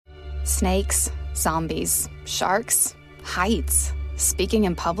Snakes, zombies, sharks, heights, speaking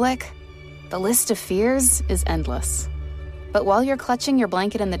in public. The list of fears is endless. But while you're clutching your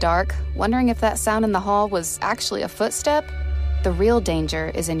blanket in the dark, wondering if that sound in the hall was actually a footstep, the real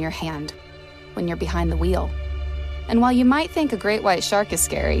danger is in your hand, when you're behind the wheel. And while you might think a great white shark is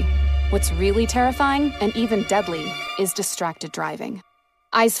scary, what's really terrifying and even deadly is distracted driving.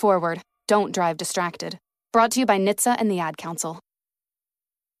 Eyes forward, don't drive distracted. Brought to you by NHTSA and the Ad Council.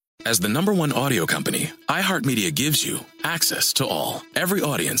 As the #1 audio company, iHeartMedia gives you access to all. Every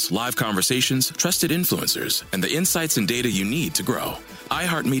audience, live conversations, trusted influencers, and the insights and data you need to grow.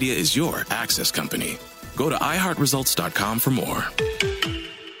 iHeartMedia is your access company. Go to iHeartResults.com for more.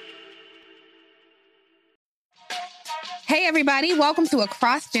 Hey, everybody. Welcome to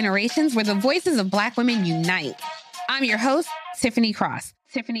Across Generations, where the voices of Black women unite. I'm your host, Tiffany Cross.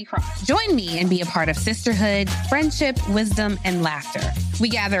 Join me and be a part of sisterhood, friendship, wisdom, and laughter. We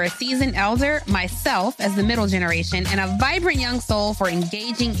gather a seasoned elder, myself as the middle generation, and a vibrant young soul for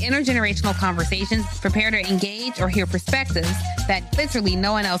engaging intergenerational conversations. Prepare to engage or hear perspectives that literally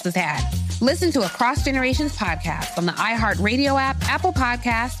no one else has had. Listen to Across Generations podcast on the iHeartRadio app, Apple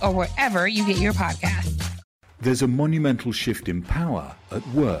Podcasts, or wherever you get your podcasts. There's a monumental shift in power at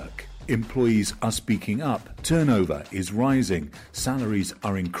work. Employees are speaking up, turnover is rising, salaries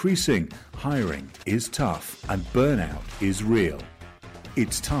are increasing, hiring is tough, and burnout is real.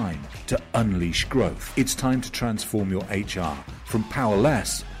 It's time to unleash growth. It's time to transform your HR from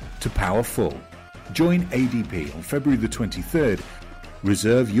powerless to powerful. Join ADP on February the 23rd.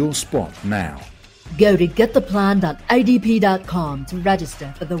 Reserve your spot now. Go to gettheplan.adp.com to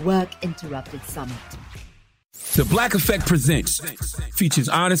register for the Work Interrupted Summit. The Black Effect Presents features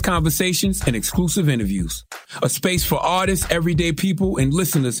honest conversations and exclusive interviews. A space for artists, everyday people, and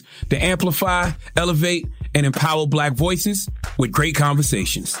listeners to amplify, elevate, and empower Black voices with great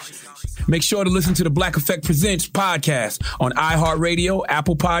conversations. Make sure to listen to the Black Effect Presents podcast on iHeartRadio,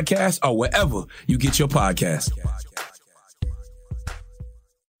 Apple Podcasts, or wherever you get your podcasts.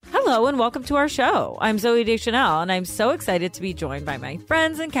 Hello and welcome to our show. I'm Zoe Deschanel, and I'm so excited to be joined by my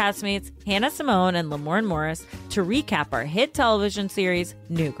friends and castmates, Hannah Simone and Lamorne Morris, to recap our hit television series,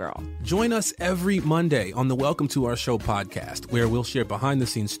 New Girl. Join us every Monday on the Welcome to Our Show podcast, where we'll share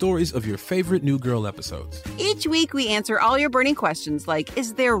behind-the-scenes stories of your favorite New Girl episodes. Each week, we answer all your burning questions like,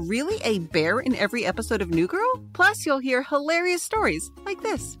 is there really a bear in every episode of New Girl? Plus, you'll hear hilarious stories like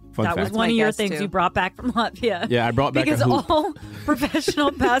this. That was one of your things you brought back from Latvia. Yeah, I brought back because a hoop. all professional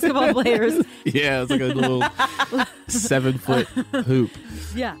basketball players. Yeah, it's like a little 7-foot hoop.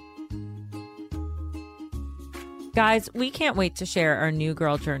 Yeah. Guys, we can't wait to share our New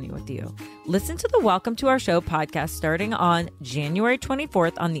Girl journey with you. Listen to the Welcome to Our Show podcast starting on January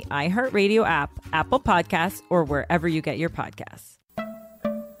 24th on the iHeartRadio app, Apple Podcasts, or wherever you get your podcasts.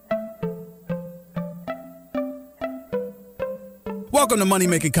 Welcome to Money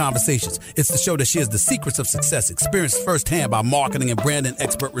Making Conversations. It's the show that shares the secrets of success, experienced firsthand by marketing and branding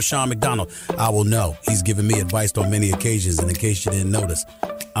expert Rushion McDonald. I will know. He's given me advice on many occasions, and in case you didn't notice,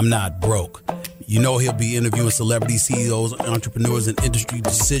 I'm not broke. You know he'll be interviewing celebrities, CEOs, entrepreneurs, and industry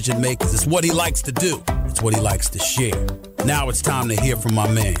decision makers. It's what he likes to do. It's what he likes to share. Now it's time to hear from my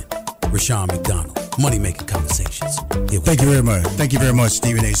man, Rushion McDonald. Money Making Conversations. Thank you very much. Thank you very much,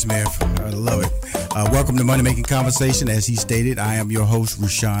 Stephen A. Smith. I love it. Welcome to Money Making Conversation. As he stated, I am your host,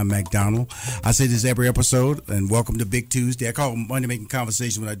 Rushion McDonald. I say this every episode, and welcome to Big Tuesday. I call Money Making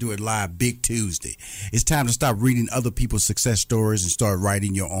Conversation when I do it live, Big Tuesday. It's time to stop reading other people's success stories and start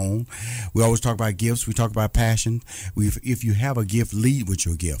writing your own. We always talk about gifts. We talk about passion. If you have a gift, lead with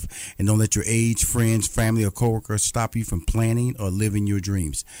your gift. And don't let your age, friends, family, or coworkers stop you from planning or living your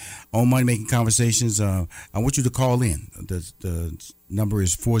dreams. On Money Making Conversations, I want you to call in. The number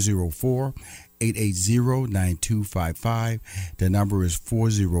is 404-880-9255. The number is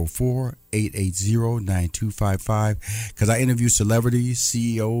 404-880-9255. Because I interview celebrities,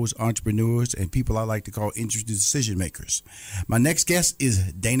 CEOs, entrepreneurs, and people I like to call interested decision makers. My next guest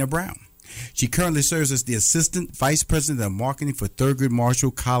is Dana Brown. She currently serves as the Assistant Vice President of Marketing for Thurgood Marshall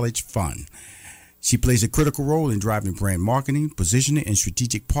College Fund. She plays a critical role in driving brand marketing, positioning, and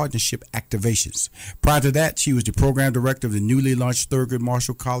strategic partnership activations. Prior to that, she was the program director of the newly launched Thurgood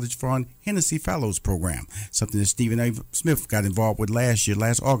Marshall College Fund Hennessy Fellows Program, something that Stephen A. Smith got involved with last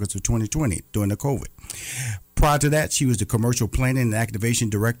August of 2020 during the COVID. Prior to that, she was the commercial planning and activation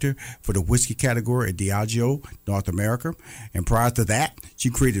director for the whiskey category at Diageo, North America. And prior to that, she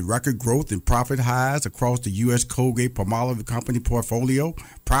created record growth and profit highs across the U.S. Colgate-Palmolive company portfolio.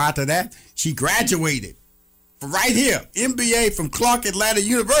 Prior to that, she graduated from right here, MBA from Clark Atlanta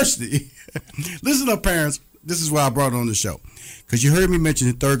University. Listen up, parents. This is why I brought her on the show. Because you heard me mention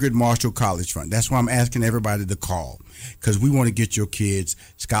the Thurgood Marshall College Fund. That's why I'm asking everybody to call, because we want to get your kids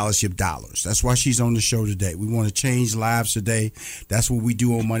scholarship dollars. That's why she's on the show today. We want to change lives today. That's what we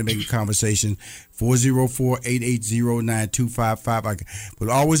do on Money Making Conversation. 404-880-9255. What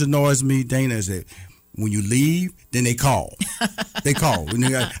always annoys me, Dana, is that when you leave, then they call. They call.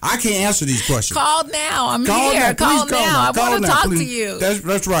 I can't answer these questions. Call now. I'm here. Call now. I want to talk to you.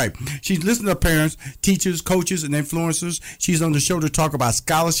 That's right. She's listening to parents, teachers, coaches, and influencers. She's on the show to talk about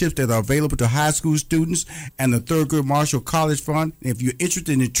scholarships that are available to high school students and the Thurgood Marshall College Fund. And if you're interested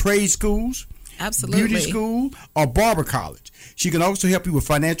in the trade schools, absolutely, beauty school, or barber college, she can also help you with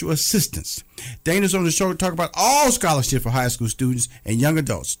financial assistance. Dana's on the show to talk about all scholarships for high school students and young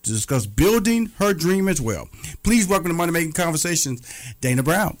adults to discuss building her dream as well. Please welcome to Money Making Conversations, Dana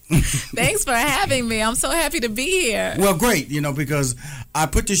Brown. Thanks for having me. I'm so happy to be here. Well, great, because I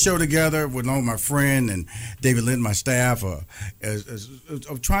put this show together with my friend and David Lynn, my staff, of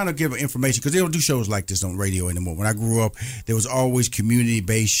trying to give information, because they don't do shows like this on radio anymore. When I grew up, there was always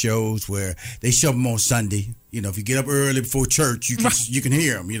community-based shows where they show them on Sunday. If you get up early before church, you can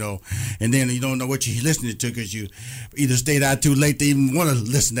hear them, and then you don't know what you're listening to because you either stayed out too late to even want to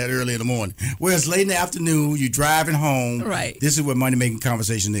listen that early in the morning. Whereas late in the afternoon, you're driving home. Right. This is what Money Making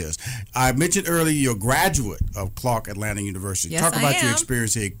Conversation is. I mentioned earlier you're a graduate of Clark Atlanta University. Yes, Talk about I am. your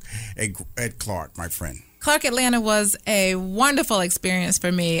experience here at Clark, my friend. Clark Atlanta was a wonderful experience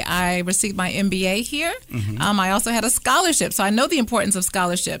for me. I received my MBA here. Mm-hmm. I also had a scholarship, so I know the importance of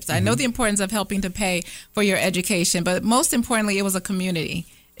scholarships. Mm-hmm. I know the importance of helping to pay for your education, but most importantly, it was a community.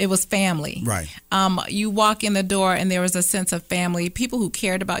 It was family. Right. You walk in the door and there was a sense of family, people who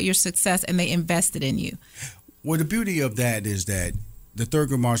cared about your success and they invested in you. Well, the beauty of that is that the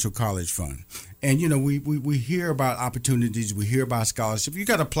Thurgood Marshall College Fund, and we hear about opportunities, we hear about scholarships. You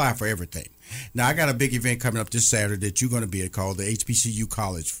got to apply for everything. Now, I got a big event coming up this Saturday that you're going to be at called the HBCU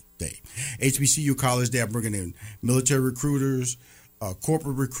College Day. HBCU College Day, I'm bringing in military recruiters,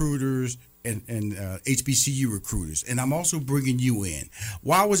 corporate recruiters, and HBCU recruiters. And I'm also bringing you in.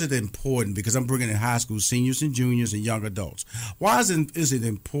 Why was it important? Because I'm bringing in high school seniors and juniors and young adults. Why is it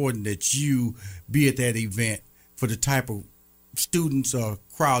important that you be at that event for the type of students or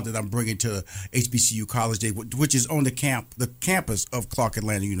crowd that I'm bringing to HBCU College Day, which is on the campus of Clark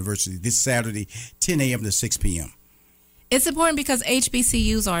Atlanta University this Saturday, 10 a.m. to 6 p.m.? It's important because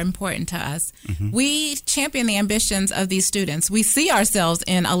HBCUs are important to us. Mm-hmm. We champion the ambitions of these students. We see ourselves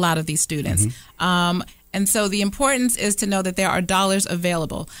in a lot of these students. Mm-hmm. And so the importance is to know that there are dollars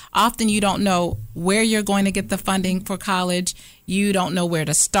available. Often you don't know where you're going to get the funding for college. You don't know where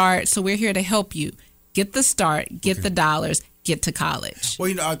to start. So we're here to help you get the start, get the dollars, get to college.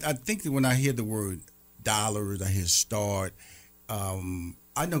 Well, I think that when I hear the word dollars, I hear start.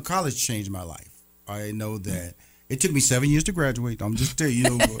 I know college changed my life. I know that it took me 7 years to graduate. I'm just telling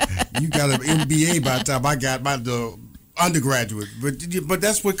you, you got an MBA by the time I got my undergraduate. But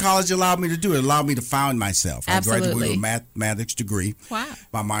that's what college allowed me to do. It allowed me to find myself. Absolutely. I graduated with a mathematics degree. Wow.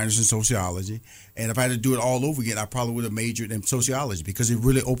 My minor's in sociology. And if I had to do it all over again, I probably would have majored in sociology because it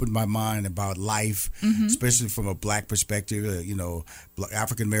really opened my mind about life, mm-hmm. especially from a black perspective.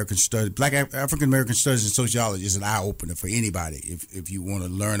 African American studies, African American studies and sociology is an eye opener for anybody if you want to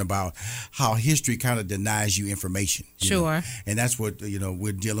learn about how history kind of denies you information. Sure. And that's what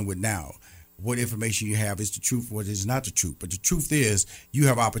we're dealing with now. What information you have is the truth, what is not the truth. But the truth is you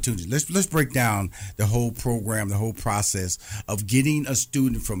have opportunities. Let's break down the whole program, the whole process of getting a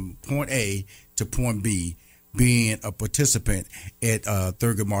student from point A to point B, being a participant at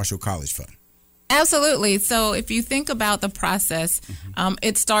Thurgood Marshall College Fund. Absolutely. So if you think about the process, mm-hmm.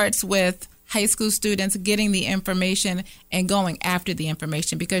 It starts with high school students getting the information and going after the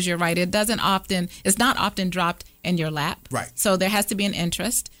information, because you're right, it's not often dropped in your lap. Right. So there has to be an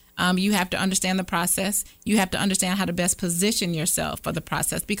interest. You have to understand the process. You have to understand how to best position yourself for the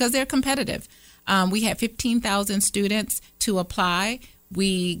process because they're competitive. We had 15,000 students to apply.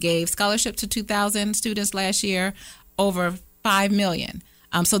 We gave scholarships to 2,000 students last year, over $5 million.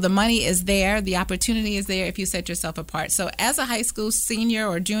 So the money is there. The opportunity is there if you set yourself apart. So as a high school senior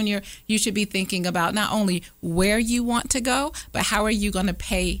or junior, you should be thinking about not only where you want to go, but how are you going to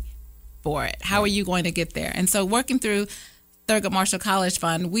pay for it? How are you going to get there? And so working through Thurgood Marshall College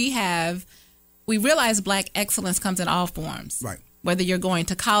Fund, we realize Black excellence comes in all forms. Right. Whether you're going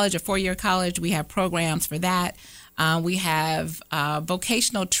to college or four-year college, we have programs for that. We have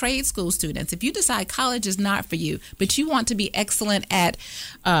vocational trade school students. If you decide college is not for you, but you want to be excellent at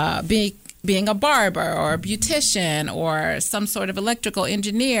being a barber or a beautician or some sort of electrical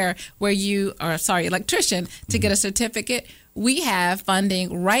engineer electrician to get a certificate, we have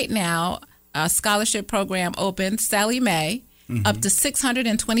funding right now, a scholarship program open, Sally Mae. up to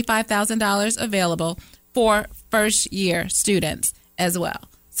 $625,000 available for first-year students as well.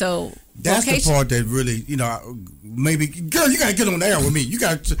 So that's the part that really, maybe, girl, you got to get on there with me. You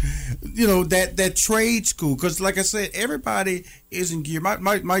got to, that trade school. Because like I said, everybody isn't geared.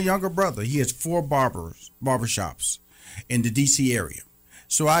 My younger brother, he has 4 barbershops in the D.C. area.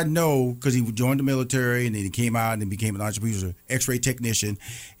 So I know, because he joined the military and then he came out and became an entrepreneur. He was an X-ray technician,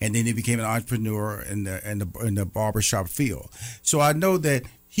 and then he became an entrepreneur in the barbershop field. So I know that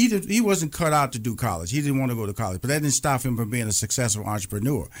he wasn't cut out to do college. He didn't want to go to college, but that didn't stop him from being a successful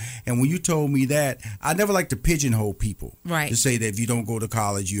entrepreneur. And when you told me that, I never like to pigeonhole people, right, to say that if you don't go to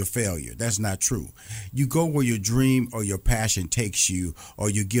college, you're a failure. That's not true. You go where your dream or your passion takes you, or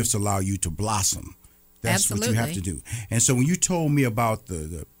your gifts allow you to blossom. That's Absolutely. What you have to do. And so when you told me about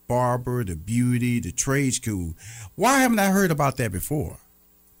the barber, the beauty, the trade school, why haven't I heard about that before?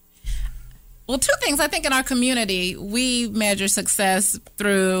 Well, 2 things. I think in our community, we measure success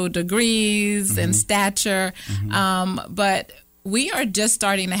through degrees and stature, but we are just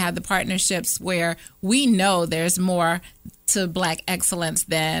starting to have the partnerships where we know there's more to Black excellence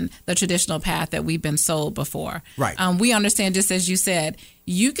than the traditional path that we've been sold before. Right. We understand, just as you said,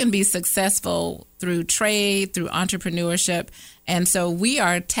 you can be successful through trade, through entrepreneurship, and so we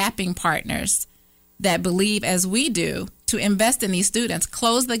are tapping partners that believe, as we do, to invest in these students,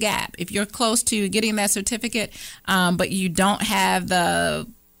 close the gap. If you're close to getting that certificate, but you don't have the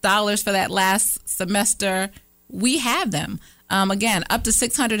dollars for that last semester, we have them. Again, up to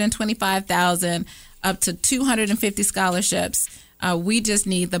 $625,000, up to 250 scholarships. We just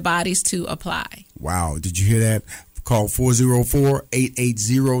need the bodies to apply. Wow. Did you hear that? Call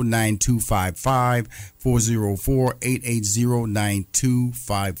 404-880-9255.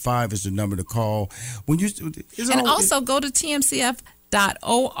 404-880-9255 is the number to call. Also go to tmcf.org.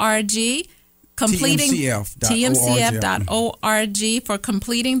 TMCF.org for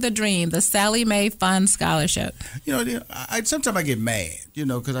Completing the Dream, the Sallie Mae Fund Scholarship. Sometimes I get mad,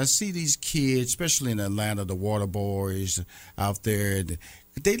 because I see these kids, especially in Atlanta, the water boys out there.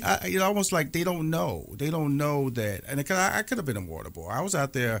 They, almost like they don't know. They don't know that. And because I could have been a water boy. I was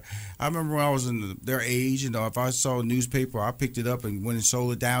out there. I remember when I was in their age, if I saw a newspaper, I picked it up and went and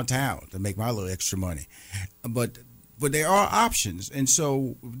sold it downtown to make my little extra money. But there are options. And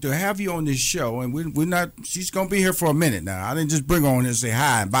so to have you on this show, and we're not, she's going to be here for a minute now. I didn't just bring her on and say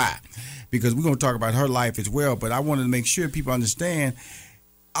hi and bye, because we're going to talk about her life as well. But I wanted to make sure people understand.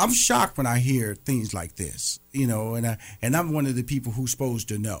 I'm shocked when I hear things like this, and I'm one of the people who's supposed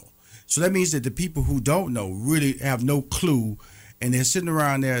to know. So that means that the people who don't know really have no clue, and they're sitting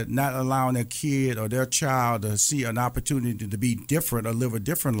around there not allowing their kid or their child to see an opportunity to be different or live a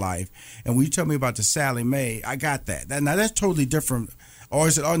different life. And when you tell me about the Sallie Mae, I got that. Now that's totally different. Or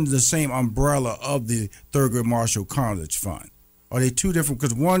is it under the same umbrella of the Thurgood Marshall College Fund? Are they 2 different?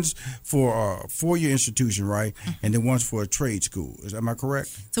 Because one's for a 4-year institution, right? And then one's for a trade school. Am I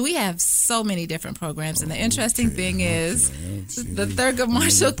correct? So we have so many different programs. And the interesting thing is the Thurgood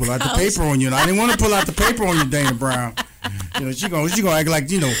Marshall College. Pull out the paper on you. I didn't want to pull out the paper on you, Dana Brown. She gonna act like,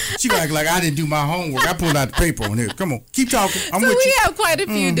 she gonna act like I didn't do my homework. I pulled out the paper on here. Come on, keep talking. I'm with you. We have quite a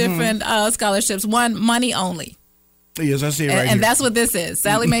few different scholarships. One, money only. Yes, I see it right here. And that's what this is.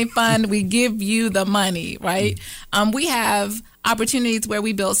 Sallie Mae Fund, we give you the money, right? We have opportunities where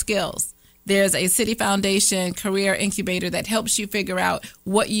we build skills. There's a City Foundation career incubator that helps you figure out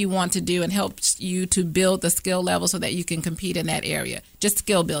what you want to do and helps you to build the skill level so that you can compete in that area. Just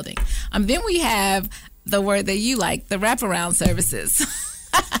skill building. Then we have the word that you like, the wraparound services.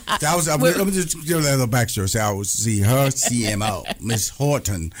 Let me just give a little backstory. I was her CMO, Miss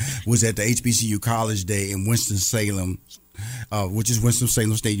Horton, was at the HBCU College Day in Winston-Salem, which is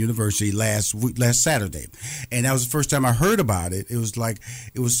Winston-Salem State University, last Saturday. And that was the first time I heard about it. It was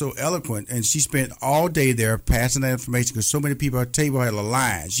so eloquent. And she spent all day there passing that information because so many people at the table had a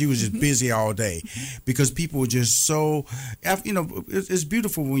line. She was just busy all day because people were just so, it's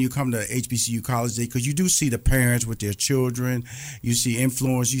beautiful when you come to HBCU College Day because you do see the parents with their children. You see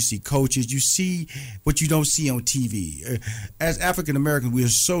influence. You see coaches. You see what you don't see on TV. As African Americans, we are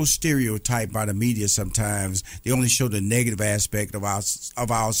so stereotyped by the media sometimes. They only show the negative aspect of our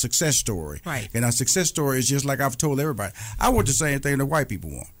success story. Right. And our success story is just like I've told everybody. I want the same thing that white people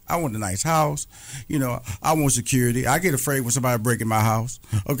want. I want a nice house. I want security. I get afraid when somebody breaks in my house.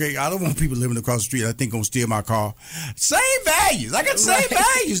 Okay, I don't want people living across the street I think gonna steal my car. Same values. I got the same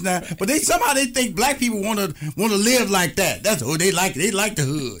values now. But somehow they think black people want to live like that. That's what they like. They like the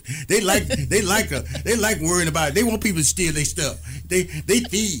hood. They like worrying about it. They want people to steal their stuff. They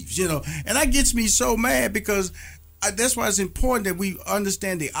thieves, And that gets me so mad because that's why it's important that we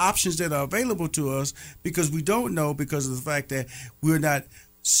understand the options that are available to us, because we don't know because of the fact that we're not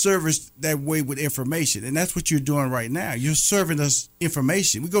serviced that way with information. And that's what you're doing right now. You're serving us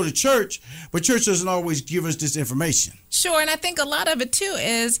information. We go to church, but church doesn't always give us this information. Sure, and I think a lot of it, too,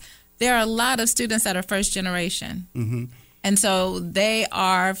 is there are a lot of students that are first generation. Mm-hmm. And so they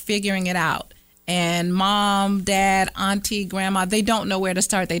are figuring it out. And mom, dad, auntie, grandma, they don't know where to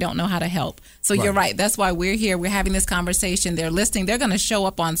start. They don't know how to help. So You're right. That's why we're here. We're having this conversation. They're listening. They're going to show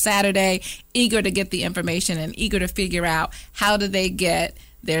up on Saturday, eager to get the information and eager to figure out how do they get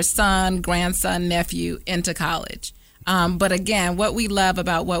their son, grandson, nephew into college. But again, what we love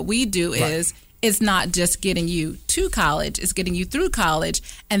about what we do is it's not just getting you to college, it's getting you through college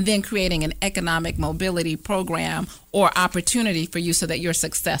and then creating an economic mobility program or opportunity for you so that you're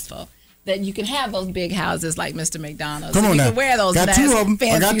successful. That you can have those big houses like Mr. McDonald's. Come on now. You can wear those got nice, two of them.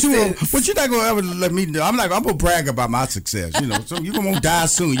 fancy I got two of them. suits. But you're not going to ever let me know. I'm going to brag about my success. So you're going to die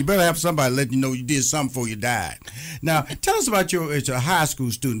soon. You better have somebody let you know you did something before you died. Now, tell us about your high school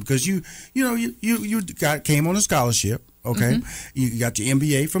student, because you came on a scholarship, okay? Mm-hmm. You got your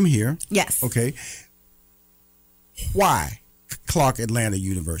MBA from here. Yes. Okay. Why Clark Atlanta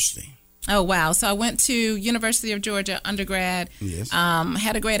University? Oh, wow. So I went to University of Georgia undergrad, yes.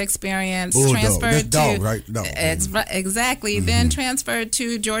 Had a great experience, Bulldog. transferred That's to... dog, right? Dog. Exactly. Mm-hmm. Then transferred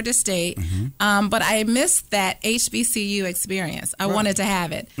to Georgia State. Mm-hmm. But I missed that HBCU experience. I wanted to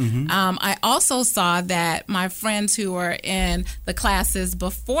have it. Mm-hmm. I also saw that my friends who were in the classes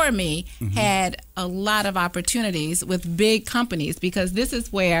before me mm-hmm. had a lot of opportunities with big companies, because this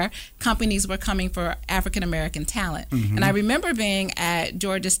is where companies were coming for African-American talent. Mm-hmm. And I remember being at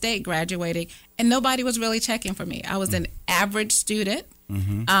Georgia State graduating, and nobody was really checking for me. I was an average student,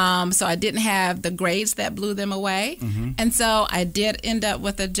 mm-hmm. So I didn't have the grades that blew them away. Mm-hmm. And so I did end up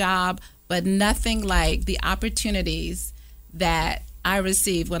with a job, but nothing like the opportunities that I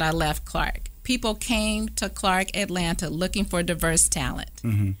received when I left Clark. People came to Clark Atlanta looking for diverse talent.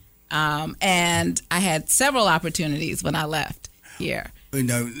 Mm-hmm. And I had several opportunities when I left here. I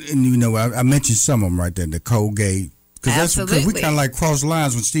mentioned some of them right there, the Colgate. Because we kind of like crossed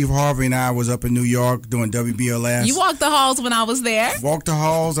lines when Steve Harvey and I was up in New York doing WBLS. You walked the halls when I was there. Walked the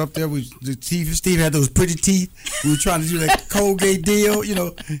halls up there. Steve had those pretty teeth. We were trying to do that Colgate deal.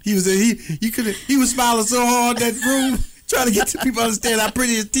 He was smiling so hard in that room, trying to get people to understand how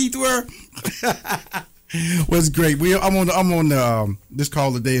pretty his teeth were. Was great. I'm on this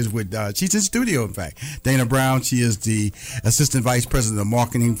call today is with she's in studio, in fact, Dana Brown. She is the assistant vice president of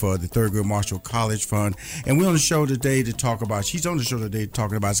marketing for the Thurgood Marshall College Fund, and we're on the show today to talk about. She's on the show today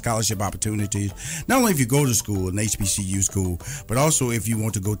talking about scholarship opportunities. Not only if you go to school, an HBCU school, but also if you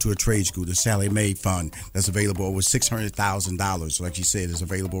want to go to a trade school, the Sally Mae Fund that's available, over $600,000. Like she said, is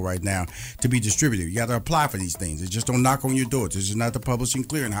available right now to be distributed. You got to apply for these things. It just don't knock on your door. This is not the publishing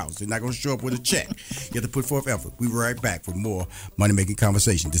clearinghouse. They're not going to show up with a check. You have to put forth effort. We'll be right back for more Money Making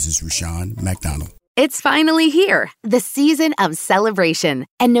Conversation. This is Rushion McDonald. It's finally here, the season of celebration.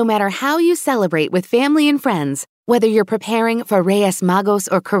 And no matter how you celebrate with family and friends, whether you're preparing for Reyes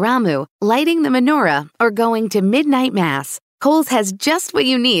Magos or Karamu, lighting the menorah, or going to midnight mass, Kohl's has just what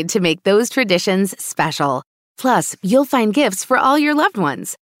you need to make those traditions special. Plus, you'll find gifts for all your loved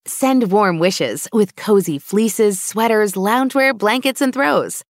ones. Send warm wishes with cozy fleeces, sweaters, loungewear, blankets, and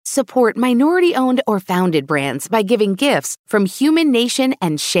throws. Support minority-owned or founded brands by giving gifts from Human Nation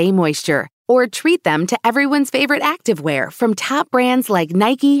and Shea Moisture, or treat them to everyone's favorite activewear from top brands like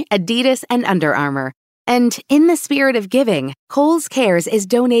Nike, Adidas, and Under Armour. And in the spirit of giving, Kohl's Cares is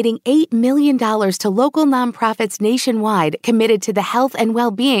donating $8 million to local nonprofits nationwide committed to the health and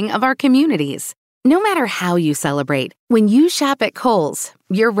well-being of our communities. No matter how you celebrate, when you shop at Kohl's,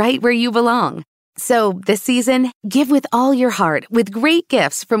 you're right where you belong. So, this season, give with all your heart with great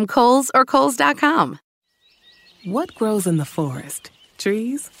gifts from Kohl's or Kohls.com. What grows in the forest?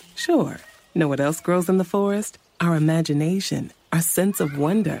 Trees? Sure. Know what else grows in the forest? Our imagination, our sense of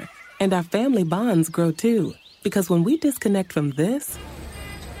wonder, and our family bonds grow too. Because when we disconnect from this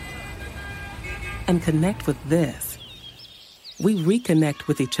and connect with this, we reconnect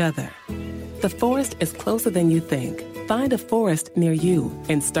with each other. The forest is closer than you think. Find a forest near you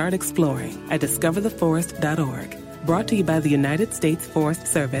and start exploring at discovertheforest.org. Brought to you by the United States Forest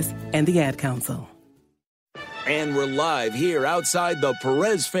Service and the Ad Council. And we're live here outside the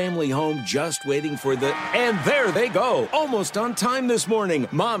Perez family home, just waiting for and there they go, almost on time this morning.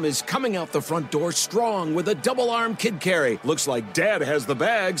 Mom is coming out the front door strong with a double-arm kid carry. Looks like Dad has the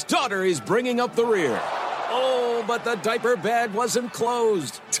bags. Daughter is bringing up the rear. Oh, but the diaper bag wasn't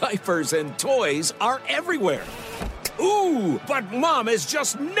closed. Diapers and toys are everywhere. Ooh, but Mom has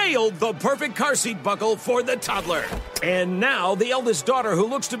just nailed the perfect car seat buckle for the toddler. And now the eldest daughter, who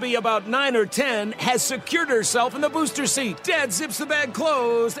looks to be about 9 or 10, has secured herself in the booster seat. Dad zips the bag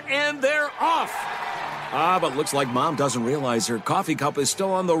closed, and they're off. But looks like Mom doesn't realize her coffee cup is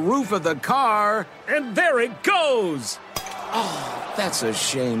still on the roof of the car. And there it goes. Oh, that's a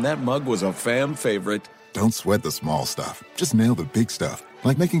shame. That mug was a fan favorite. Don't sweat the small stuff. Just nail the big stuff.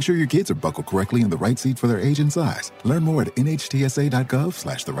 Like making sure your kids are buckled correctly in the right seat for their age and size. Learn more at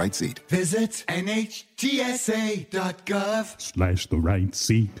nhtsa.gov/the right seat. Visit nhtsa.gov/the right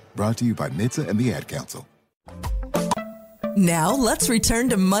seat. Brought to you by NHTSA and the Ad Council. Now, let's return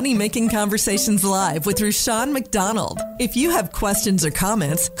to Money Making Conversations Live with Rushion McDonald. If you have questions or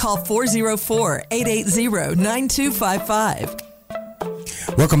comments, call 404-880-9255.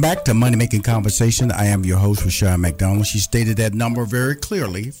 Welcome back to Money Making Conversation. I am your host, Rushion McDonald. She stated that number very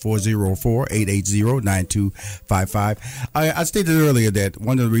clearly, 404-880-9255. I stated earlier that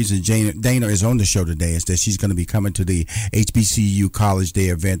one of the reasons Dana is on the show today is that she's going to be coming to the HBCU College Day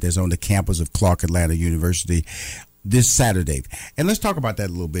event that's on the campus of Clark Atlanta University this Saturday. And let's talk about that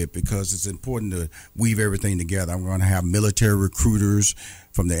a little bit because it's important to weave everything together. I'm going to have military recruiters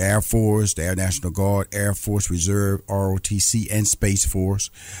from the Air Force, the Air National Guard, Air Force Reserve, ROTC, and Space Force.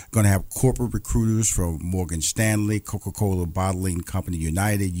 Going to have corporate recruiters from Morgan Stanley, Coca-Cola Bottling Company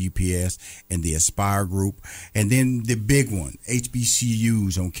United, UPS, and the Aspire Group. And then the big one,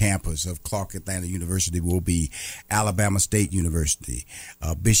 HBCUs on campus of Clark Atlanta University will be Alabama State University,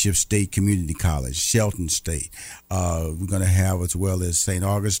 Bishop State Community College, Shelton State. We're going to have, as well as St.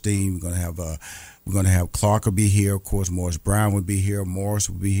 Augustine, we're going to have Clark will be here. Of course, Morris Brown will be here. Morris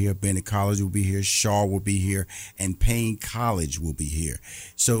will be here. Bennett College will be here. Shaw will be here. And Payne College will be here.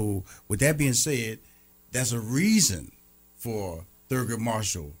 So with that being said, that's a reason for Thurgood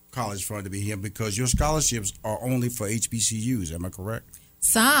Marshall College Fund to be here because your scholarships are only for HBCUs. Am I correct?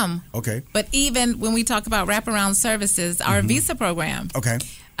 Some. Okay. But even when we talk about wraparound services, our visa program. Okay.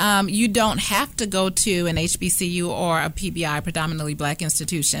 You don't have to go to an HBCU or a PBI, predominantly black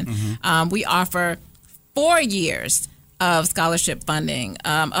institution. We offer 4 years of scholarship funding,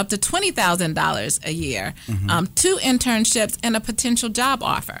 up to $20,000 a year, 2 internships, and a potential job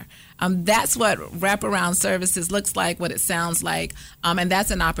offer. That's what wraparound services looks like, what it sounds like, and that's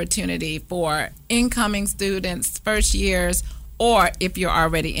an opportunity for incoming students, first years, or if you're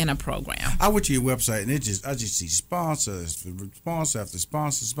already in a program. I went to your website and I just see sponsors after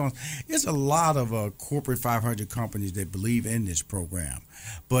sponsor. It's a lot of corporate 500 companies that believe in this program.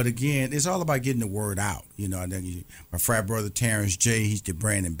 But again, it's all about getting the word out. You know, my frat brother Terrence J, he's the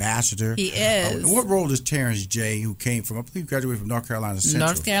brand ambassador. He is. What role does Terrence J, who came from, I believe, graduated from North Carolina Central?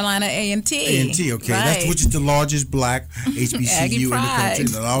 North Carolina A&T. A&T, okay. Right. Which is the largest black HBCU in the country.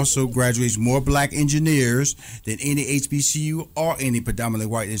 And it also graduates more black engineers than any HBCU or any predominantly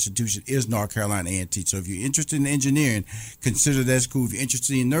white institution is North Carolina A&T. So if you're interested in engineering, consider that school. If you're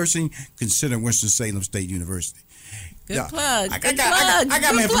interested in nursing, consider Winston-Salem State University. Good plug. I got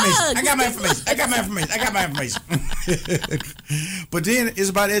my information. But then it's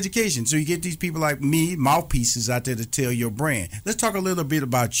about education. So you get these people like me, mouthpieces out there to tell your brand. Let's talk a little bit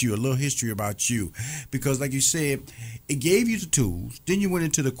about you, a little history about you. Because like you said, it gave you the tools. Then you went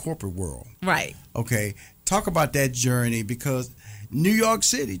into the corporate world. Right. Okay. Talk about that journey because New York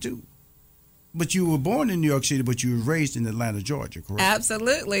City, too. But you were born in New York City, but you were raised in Atlanta, Georgia, correct?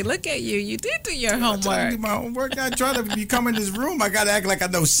 Absolutely. Look at you. You did do your homework. I do my homework. I try to you come in this room, I got to act like I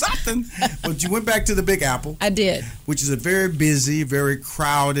know something. But you went back to the Big Apple. I did. Which is a very busy, very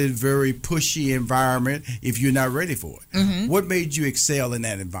crowded, very pushy environment if you're not ready for it. What made you excel in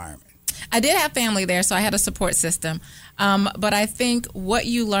that environment? I did have family there, so I had a support system. But I think what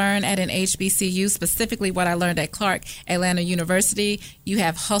you learn at an HBCU, specifically what I learned at Clark Atlanta University, you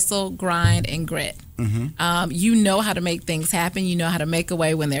have hustle, grind, and grit. You know how to make things happen. You know how to make a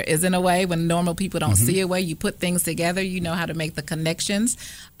way when there isn't a way. When normal people don't see a way, you put things together. You know how to make the connections.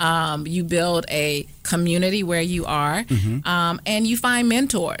 You build a community where you are, and you find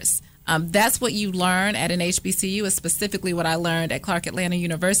mentors. That's what you learn at an HBCU is specifically what I learned at Clark Atlanta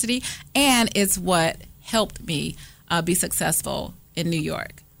University, and it's what helped me be successful in New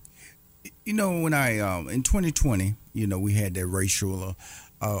York. You know, when I in 2020, you know, we had that racial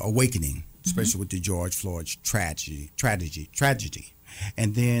awakening, especially with the George Floyd tragedy.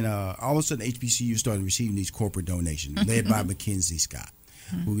 And then all of a sudden, HBCU started receiving these corporate donations, led by Mackenzie Scott,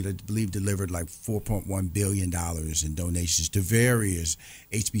 who I believe delivered like $4.1 billion in donations to various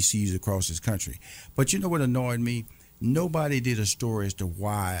HBCUs across this country. But you know what annoyed me? Nobody did a story as to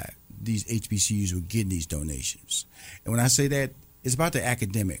why these HBCUs were getting these donations. And when I say that, it's about the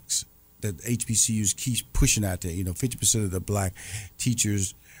academics. that HBCUs keeps pushing out there. 50% of the black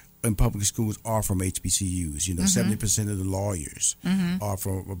teachers in public schools are from HBCUs. 70% of the lawyers are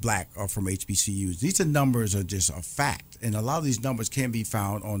from HBCUs. These numbers are just a fact, and a lot of these numbers can be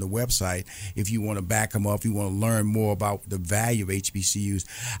found on the website if you want to back them up. If you want to learn more about the value of HBCUs,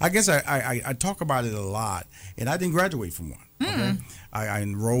 I guess I talk about it a lot, and I didn't graduate from one. Okay? I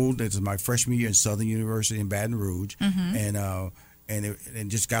enrolled. This is my freshman year in Southern University in Baton Rouge, and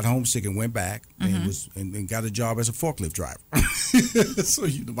just got homesick and went back and got a job as a forklift driver. So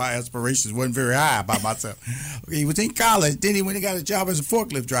my aspirations wasn't very high about myself. Okay, he was in college, then he went and got a job as a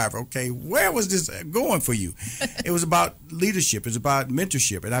forklift driver. Okay, where was this going for you? It was about leadership. It's about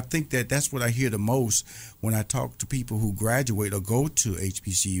mentorship, and I think that's what I hear the most when I talk to people who graduate or go to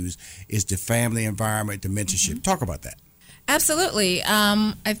HBCUs is the family environment, the mentorship. Talk about that. Absolutely.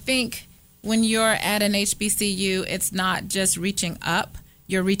 I think when you're at an HBCU, it's not just reaching up,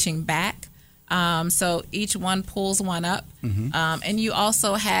 you're reaching back. So each one pulls one up. And you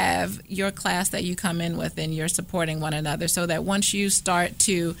also have your class that you come in with, and you're supporting one another, so that once you start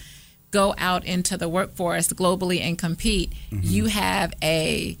to go out into the workforce globally and compete, you have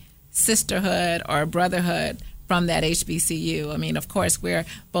a sisterhood or a brotherhood from that HBCU. I mean, of course, we're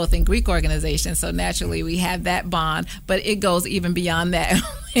both in Greek organizations, so naturally we have that bond, but it goes even beyond that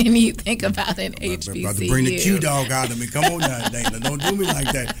when you think about an HBCU. About to bring the Q dog out of me. Come on now, Dana. Don't do me like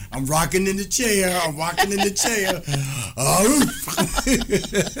that. I'm rocking in the chair.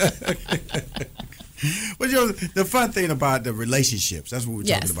 But the fun thing about the relationships, that's what we're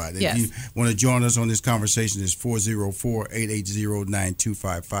talking about. If you want to join us on this conversation, it's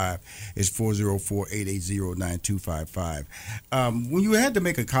 404-880-9255. It's 404-880-9255. When you had to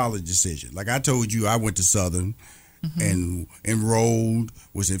make a college decision, like I told you, I went to Southern and enrolled,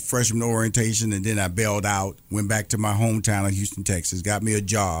 was in freshman orientation, and then I bailed out, went back to my hometown of Houston, Texas, got me a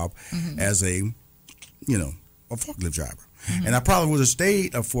job as a forklift driver. And I probably would have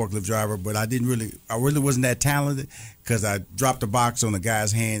stayed a forklift driver, but I really wasn't that talented, because I dropped a box on a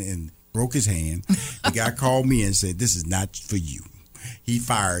guy's hand and broke his hand. The guy called me and said, "This is not for you." He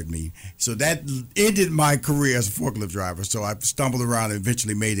fired me. So that ended my career as a forklift driver. So I stumbled around and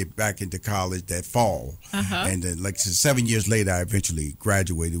eventually made it back into college that fall. And then, 7 years later, I eventually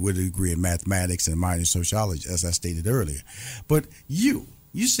graduated with a degree in mathematics and a minor in sociology, as I stated earlier. But you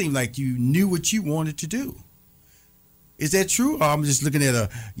seem like you knew what you wanted to do. Is that true? Or I'm just looking at a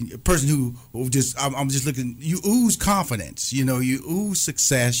person who I'm just looking, you ooze confidence, you ooze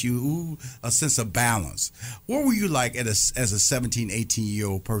success, you ooze a sense of balance. What were you like as a 17,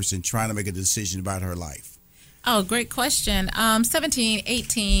 18-year-old person trying to make a decision about her life? Oh, great question. 17,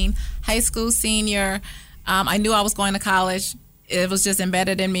 18, high school senior. I knew I was going to college. It was just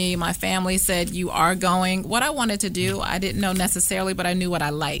embedded in me. My family said, "You are going." What I wanted to do, I didn't know necessarily, but I knew what I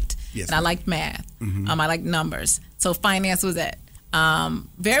liked. Yes, and I liked math. I liked numbers. So finance was it.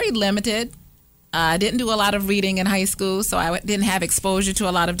 Very limited. I didn't do a lot of reading in high school, so I didn't have exposure to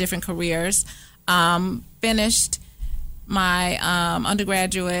a lot of different careers. Finished my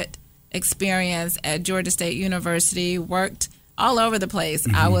undergraduate experience at Georgia State University, worked all over the place.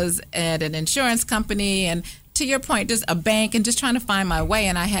 I was at an insurance company, and to your point, just a bank, and just trying to find my way.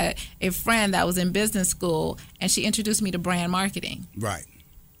 And I had a friend that was in business school, and she introduced me to brand marketing. Right.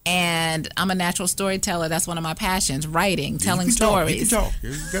 And I'm a natural storyteller. That's one of my passions, writing, telling stories. You can talk.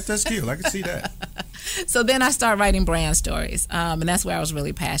 You got that skill. I can see that. So then I started writing brand stories, and that's where I was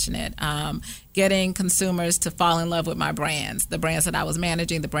really passionate. Getting consumers to fall in love with my brands, the brands that I was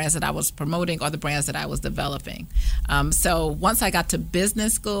managing, the brands that I was promoting, or the brands that I was developing. So once I got to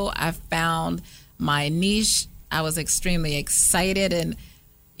business school, I found my niche. I was extremely excited and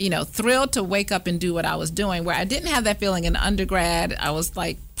thrilled to wake up and do what I was doing, where I didn't have that feeling in undergrad. I was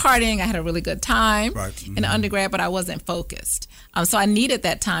partying. I had a really good time in undergrad, but I wasn't focused. So I needed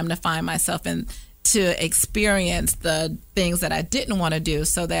that time to find myself and to experience the things that I didn't want to do,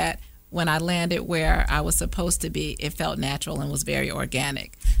 so that when I landed where I was supposed to be, it felt natural and was very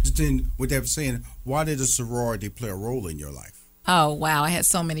organic. Then, with that saying, why did a sorority play a role in your life? Oh, wow. I had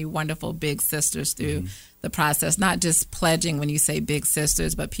so many wonderful big sisters through the process, not just pledging when you say big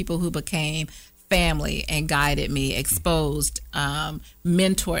sisters, but people who became family and guided me, exposed,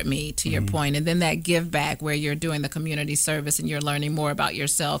 mentored me, to your point. And then that give back, where you're doing the community service and you're learning more about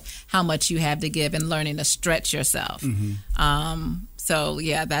yourself, how much you have to give, and learning to stretch yourself. So,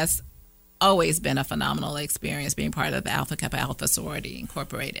 yeah, that's always been a phenomenal experience, being part of the Alpha Kappa Alpha Sorority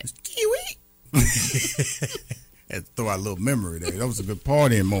Incorporated. Kiwi! Had to throw out a little memory there. That was a good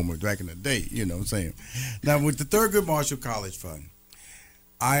partying moment back in the day, you know what I'm saying? Now, with the Thurgood Marshall College Fund,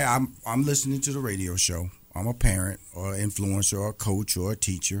 I'm listening to the radio show, I'm a parent or an influencer or a coach or a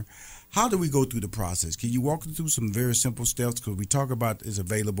teacher. How do we go through the process? Can you walk through some very simple steps? Because we talk about it's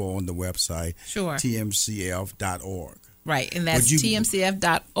available on the website, sure, tmcf.org. Right, and that's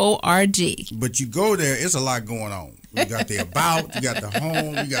tmcf.org. But you go there, it's a lot going on. You got the about, you got the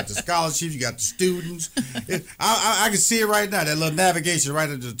home, you got the scholarships, you got the students. I can see it right now, that little navigation right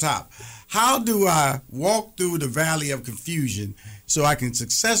at the top. How do I walk through the valley of confusion so I can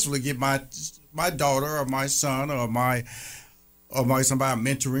successfully get my daughter or my son or my somebody I'm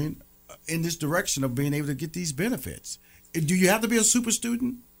mentoring in this direction of being able to get these benefits? Do you have to be a super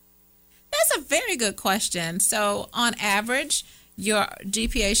student? That's a very good question. So on average, your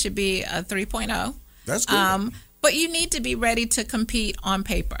GPA should be a 3.0. That's good. But you need to be ready to compete on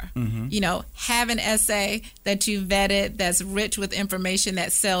paper. Mm-hmm. You know, have an essay that you vetted that's rich with information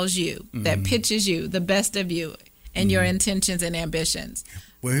that sells you, mm-hmm. that pitches you, the best of you and mm-hmm. your intentions and ambitions.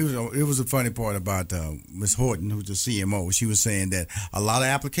 Well, it was a funny part about Ms. Horton, who's the CMO. She was saying that a lot of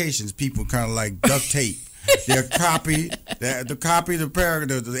applications, people kind of like duct tape their copy, the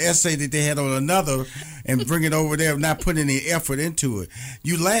paragraph, the essay that they had on another, and bring it over there, not putting any effort into it.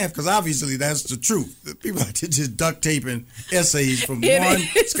 You laugh because obviously that's the truth. People are just duct taping essays from one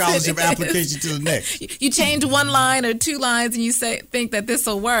scholarship application to the next. You change one line or two lines, and you think that this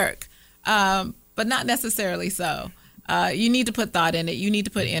will work, but not necessarily so. You need to put thought in it. You need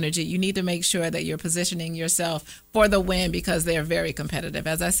to put energy. You need to make sure that you're positioning yourself for the win because they're very competitive.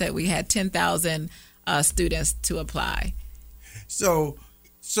 As I said, we had 10,000 students to apply. So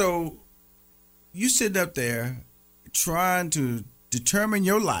you sit up there trying to determine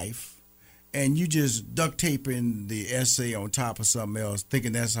your life, and you just duct taping the essay on top of something else,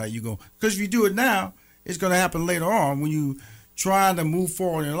 thinking that's how you go. Because if you do it now, it's going to happen later on when you trying to move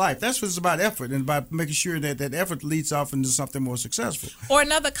forward in life. That's what it's about, effort, and about making sure that that effort leads off into something more successful. Or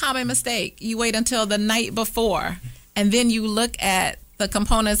another common mistake, you wait until the night before, and then you look at the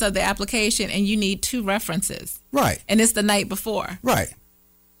components of the application, and you need 2 references. Right. And it's the night before. Right.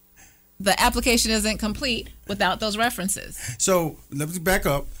 The application isn't complete without those references. So let me back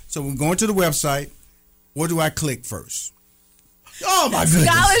up. So we're going to the website. What do I click first? Oh, my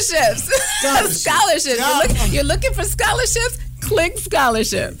goodness. Scholarships. You're looking for scholarships? Click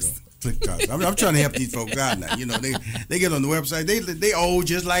scholarships. I'm trying to help these folks out now. You know, they get on the website. They old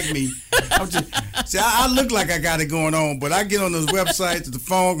just like me. I look like I got it going on, but I get on those websites,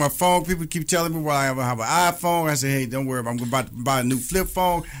 my phone. People keep telling me, well, I have an iPhone. I say, hey, don't worry, I'm about to buy a new flip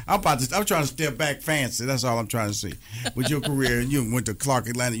phone. I'm trying to step back fancy. That's all I'm trying to see. With your career, you went to Clark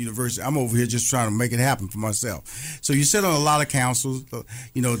Atlanta University. I'm over here just trying to make it happen for myself. So you sit on a lot of councils.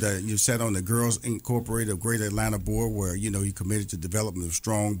 You know, you sat on the Girls Incorporated of Greater Atlanta Board, where you committed to development of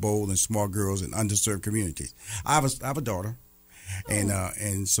strong, bold, and smart girls in underserved communities. I have a daughter,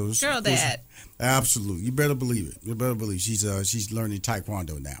 and so girl dad. Absolutely, you better believe it. You better believe she's learning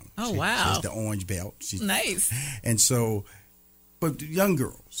Taekwondo now. Oh wow, she has the orange belt. She's nice. And so, but young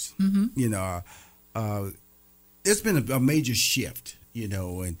girls, mm-hmm. It's been a major shift,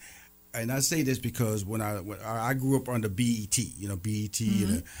 and I say this because when I grew up under BET,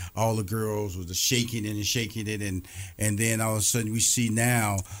 mm-hmm. and all the girls was shaking it, and then all of a sudden we see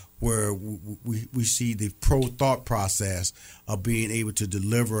now where we see the pro-thought process of being able to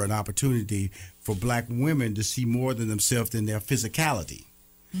deliver an opportunity for black women to see more than themselves in their physicality.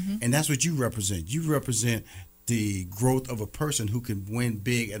 Mm-hmm. And that's what you represent. You represent the growth of a person who can win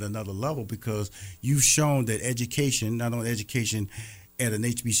big at another level because you've shown that education, not only education at an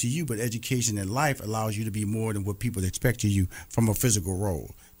HBCU, but education in life allows you to be more than what people expect of you from a physical role.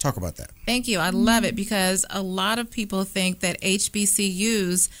 Talk about that. Thank you. I love it because a lot of people think that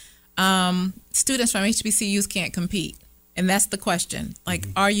HBCUs, students from HBCUs can't compete. And that's the question. Like,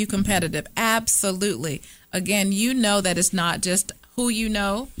 mm-hmm. Are you competitive? Absolutely. Again, you know that it's not just who you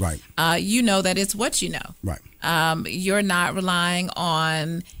know. Right. You know that it's what you know. Right. You're not relying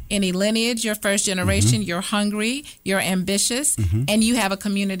on any lineage. You're first generation. Mm-hmm. You're hungry. You're ambitious. Mm-hmm. And you have a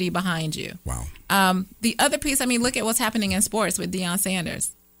community behind you. Wow. The other piece, look at what's happening in sports with Deion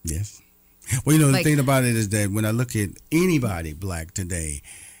Sanders. Yes. Well, the thing about it is that when I look at anybody black today,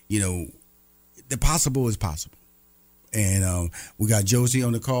 the possible is possible. And we got Josie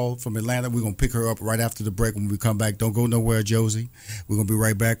on the call from Atlanta. We're going to pick her up right after the break when we come back. Don't go nowhere, Josie. We're going to be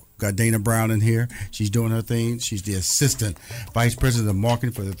right back. We've got Dana Brown in here. She's doing her thing. She's the Assistant Vice President of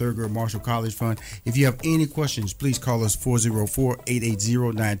Marketing for the Thurgood Marshall College Fund. If you have any questions, please call us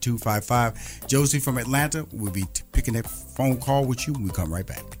 404-880-9255. Josie from Atlanta will be picking that phone call with you when we come right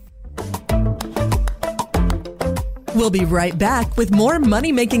back. We'll be right back with more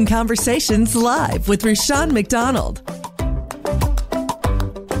Money-Making Conversations live with Rushion McDonald.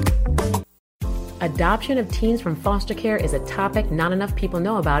 Adoption of teens from foster care is a topic not enough people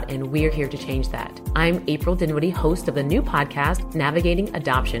know about, and we're here to change that. I'm April Dinwiddie, host of the new podcast, Navigating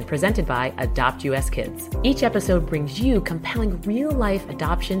Adoption, presented by Adopt US Kids. Each episode brings you compelling real-life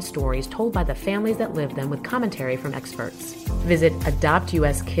adoption stories told by the families that live them with commentary from experts. Visit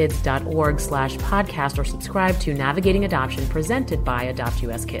adoptuskids.org/podcast or subscribe to Navigating Adoption, presented by Adopt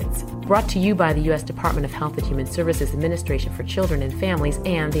US Kids. Brought to you by the U.S. Department of Health and Human Services Administration for Children and Families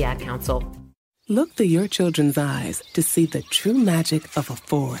and the Ad Council. Look through your children's eyes to see the true magic of a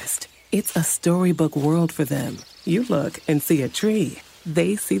forest. It's a storybook world for them. You look and see a tree.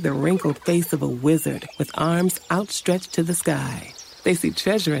 They see the wrinkled face of a wizard with arms outstretched to the sky. They see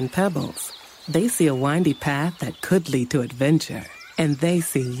treasure in pebbles. They see a windy path that could lead to adventure. And they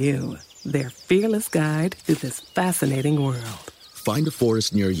see you, their fearless guide through this fascinating world. Find a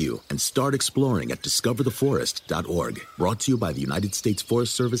forest near you and start exploring at discovertheforest.org. Brought to you by the United States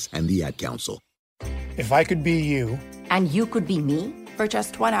Forest Service and the Ad Council. If I could be you. And you could be me for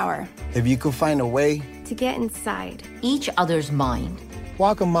just 1 hour. If you could find a way to get inside each other's mind.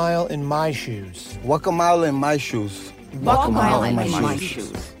 Walk a mile in my shoes. Walk a mile in my shoes. Walk a mile in my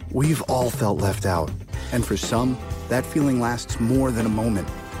shoes. We've all felt left out. And for some, that feeling lasts more than a moment.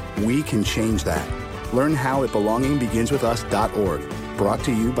 We can change that. Learn how at belongingbeginswithus.org. Brought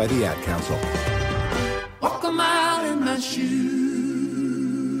to you by the Ad Council. Walk a mile in my shoes.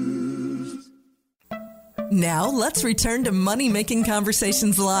 Now, let's return to Money Making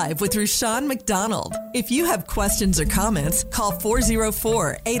Conversations Live with Rushion McDonald. If you have questions or comments, call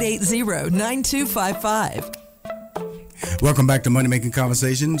 404-880-9255. Welcome back to Money Making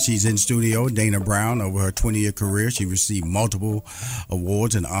Conversation. She's in studio, Dana Brown. Over her 20-year career, she received multiple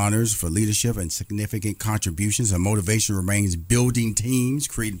awards and honors for leadership and significant contributions. Her motivation remains building teams,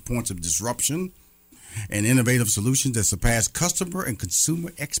 creating points of disruption, and innovative solutions that surpass customer and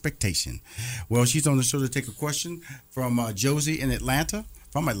consumer expectation. Well, she's on the show to take a question from Josie in Atlanta.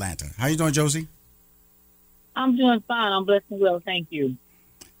 From Atlanta. How you doing, Josie? I'm doing fine. I'm blessed and well. Thank you.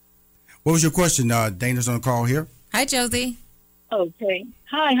 What was your question? Dana's on the call here. Hi, Josie. Okay.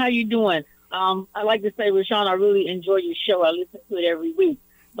 Hi, how you doing? I'd like to say, Rushion, I really enjoy your show. I listen to it every week.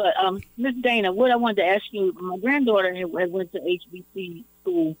 But, Miss Dana, what I wanted to ask you, my granddaughter had went to HBC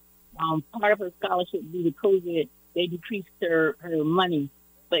school. Part of her scholarship due to COVID, they decreased her money.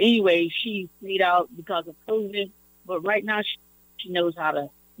 But anyway, she stayed out because of COVID. But right now, she knows how to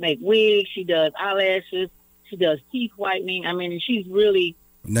make wigs. She does eyelashes. She does teeth whitening. I mean, and she's really...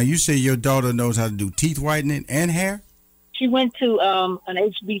 Now, you say your daughter knows how to do teeth whitening and hair? She went to an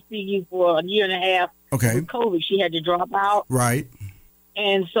HBCU for a year and a half. Okay. With COVID, she had to drop out. Right.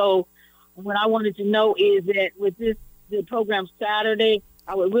 And so what I wanted to know is that with the program Saturday,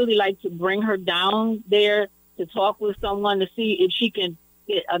 I would really like to bring her down there to talk with someone to see if she can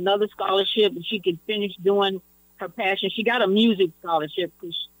get another scholarship and she can finish doing her passion. She got a music scholarship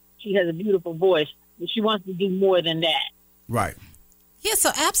because she has a beautiful voice, but she wants to do more than that. Right. Yeah,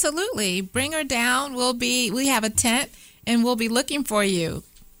 so absolutely. Bring her down. We have a tent and we'll be looking for you.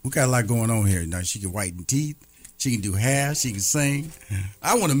 We got a lot going on here. Now she can whiten teeth. She can do hair. She can sing.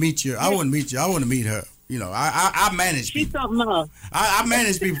 I want to meet you. I want to meet her. You know, I manage people. She's something else. I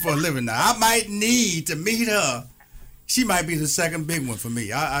manage people for a living now. I might need to meet her. She might be the second big one for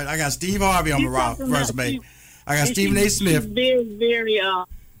me. I got Steve Harvey on my resume. I got Stephen A. Smith. She's very,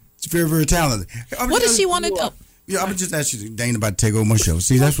 She's very, very talented. What does she want to do? Yeah, I'm just asking you, Dana, about to take over my show.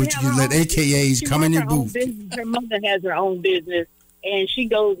 See, that's what you can let AKAs come in your booth. Her mother has her own business, and she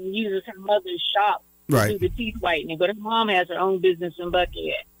goes and uses her mother's shop to do the teeth whitening. But her mom has her own business in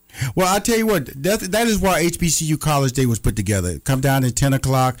Buckhead. Well, I'll tell you what, that is why HBCU College Day was put together. Come down at 10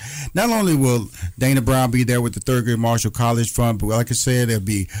 o'clock. Not only will Dana Brown be there with the Thurgood Marshall College Fund, but like I said, there'll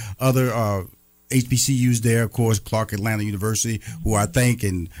be other HBCUs there, of course, Clark Atlanta University, who I thank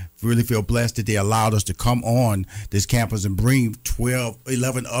and really feel blessed that they allowed us to come on this campus and bring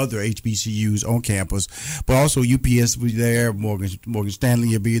 11 other HBCUs on campus. But also UPS will be there, Morgan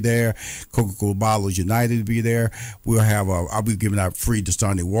Stanley will be there, Coca-Cola Bottlers United will be there. We'll have I'll be giving out free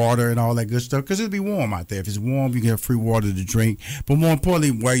Dasani water and all that good stuff because it'll be warm out there. If it's warm, you can have free water to drink. But more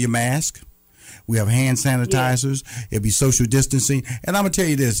importantly, wear your mask. We have hand sanitizers. Yeah. It'll be social distancing. And I'm going to tell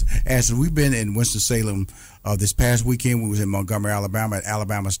you this, Ashley, we've been in Winston-Salem this past weekend. We was in Montgomery, Alabama at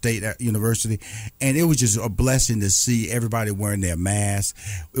Alabama State University. And it was just a blessing to see everybody wearing their masks.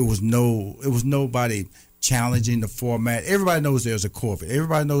 It was nobody challenging the format. Everybody knows there's a COVID.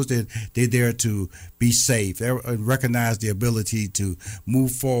 Everybody knows that they're there to be safe. They recognize the ability to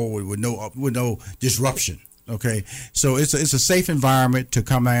move forward with no disruption. Okay, so it's a safe environment to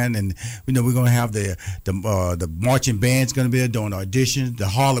come in, and we're going to have the marching band's going to be there doing auditions. The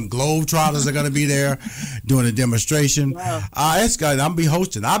Harlem Globetrotters are going to be there doing a demonstration. Wow. It's good. I'll be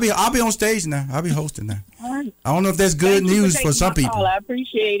hosting. I'll be on stage now. I'll be hosting now. Right. I don't know if that's good news for some people. Call. I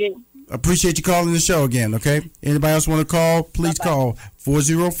appreciate it. Appreciate you calling the show again, okay? Anybody else want to call? Please call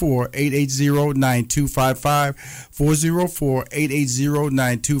 404-880-9255.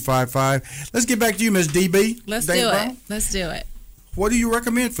 404-880-9255. Let's get back to you, Ms. DB. Let's do it. What do you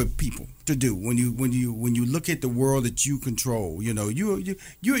recommend for people to do when you look at the world that you control? You know, you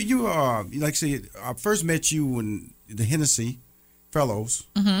like I say, I first met you when the Hennessy Fellows.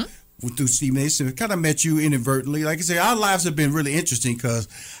 Mm-hmm. Through Steve Mason, kind of met you inadvertently. Like I say, our lives have been really interesting because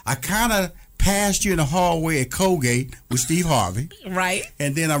I kind of passed you in the hallway at Colgate with Steve Harvey. Right.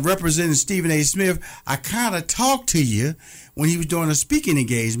 And then I'm representing Stephen A. Smith. I kind of talked to you when he was doing a speaking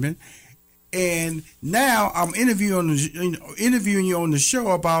engagement. And now I'm interviewing you on the show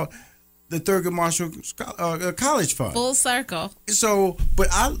about the Thurgood Marshall College Fund. Full circle. So, but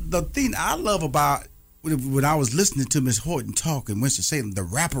the thing I love about when I was listening to Ms. Horton talk in Winston-Salem, the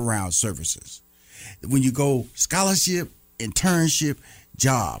wraparound services, when you go scholarship, internship,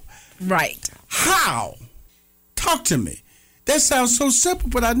 job. Right. How? Talk to me. That sounds so simple,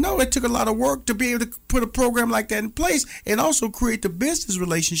 but I know it took a lot of work to be able to put a program like that in place and also create the business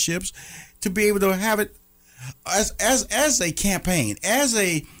relationships to be able to have it as a campaign, as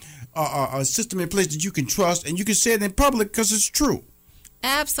a system in place that you can trust and you can say it in public because it's true.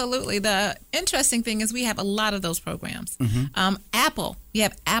 Absolutely. The interesting thing is we have a lot of those programs. Mm-hmm. You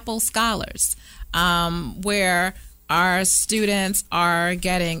have Apple Scholars, where our students are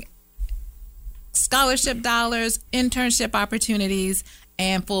getting scholarship dollars, internship opportunities,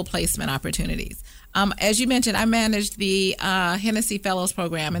 and full placement opportunities. As you mentioned, I managed the Hennessy Fellows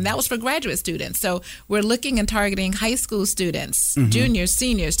Program, and that was for graduate students. So we're looking and targeting high school students, mm-hmm. juniors,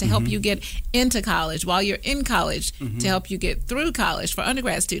 seniors, to help mm-hmm. you get into college while you're in college, mm-hmm. to help you get through college for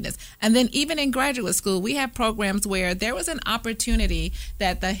undergrad students. And then even in graduate school, we have programs where there was an opportunity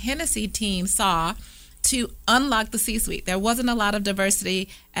that the Hennessy team saw to unlock the C-suite. There wasn't a lot of diversity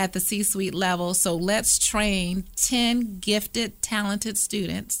at the C-suite level, so let's train 10 gifted, talented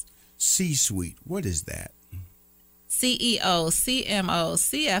students. C-suite, what is that? CEO, CMO,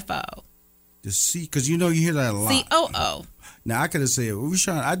 CFO. The C, because you hear that a lot. COO. Now, I could have said,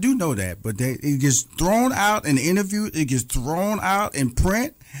 Rushion, I do know that, but it gets thrown out in the interview, it gets thrown out in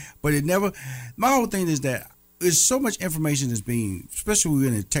print, but it never, my whole thing is that there's so much information that's being, especially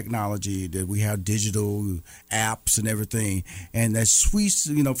in the technology, that we have digital apps and everything, and that sweet,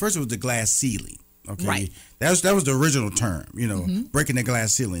 first it was the glass ceiling. Okay, right. That was the original term, mm-hmm. breaking the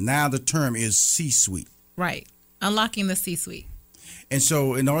glass ceiling. Now the term is C-suite. Right, unlocking the C-suite. And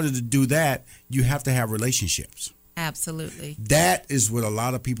so in order to do that, you have to have relationships. Absolutely. That is what a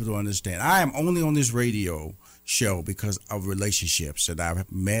lot of people don't understand. I am only on this radio show because of relationships that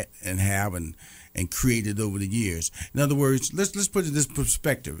I've met and have and created over the years. In other words, let's put it in this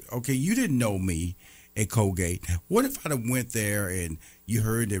perspective. Okay, you didn't know me at Colgate. What if I went there and you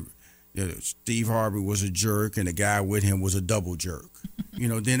heard that Steve Harvey was a jerk and the guy with him was a double jerk?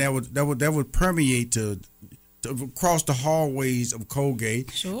 Then that would permeate to across the hallways of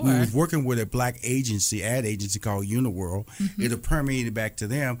Colgate. Sure. We was working with a black ad agency called Uniworld. Mm-hmm. It have permeated back to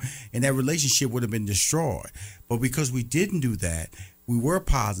them, and that relationship would have been destroyed. But because we didn't do that, we were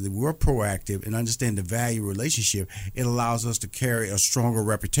positive, we were proactive, and understand the value of relationship, it allows us to carry a stronger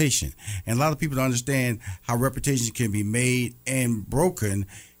reputation. And a lot of people don't understand how reputations can be made and broken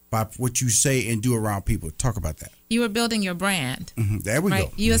by what you say and do around people. Talk about that. You were building your brand. Mm-hmm. There we go.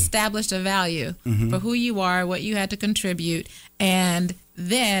 You established a value mm-hmm. for who you are, what you had to contribute, and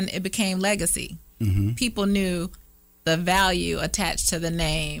then it became legacy. Mm-hmm. People knew the value attached to the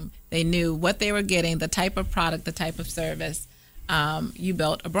name. They knew what they were getting, the type of product, the type of service. You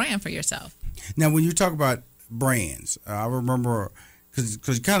built a brand for yourself. Now, when you talk about brands, I remember,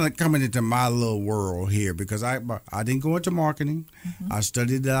 because kind of coming into my little world here, because I didn't go into marketing. Mm-hmm. I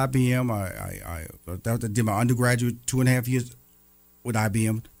studied at IBM. I did my undergraduate 2.5 years with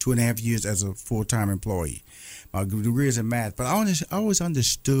IBM, 2.5 years as a full-time employee. My degree is in math, but I always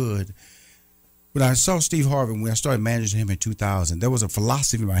understood. When I saw Steve Harvey, when I started managing him in 2000, there was a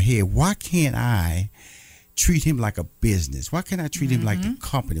philosophy in my head. Why can't I treat him like a business? Why can't I treat him like a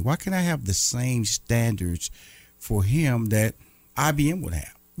company? Why can't I have the same standards for him that IBM would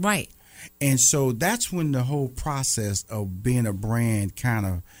have? Right. And so that's when the whole process of being a brand kind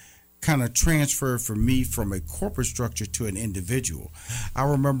of transferred for me from a corporate structure to an individual. I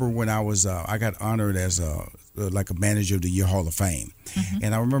remember when I was I got honored as a manager of the Year Hall of Fame, mm-hmm.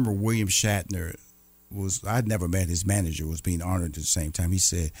 and I remember William Shatner I'd never met his manager, was being honored at the same time. He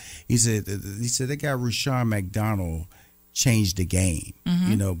said that guy Rushion McDonald changed the game,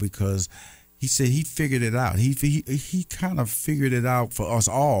 because he said he figured it out. He kind of figured it out for us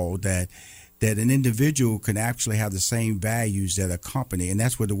all that an individual can actually have the same values that a company, and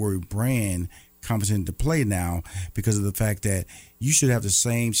that's where the word brand comes into play now, because of the fact that you should have the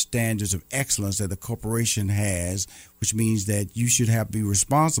same standards of excellence that a corporation has, which means that you should be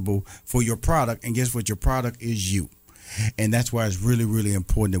responsible for your product, and guess what? Your product is you. And that's why it's really, really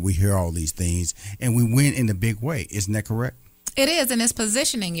important that we hear all these things and we win in a big way. Isn't that correct? It is, and it's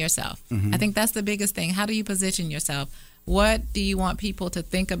positioning yourself. I think that's the biggest thing. How do you position yourself? What do you want people to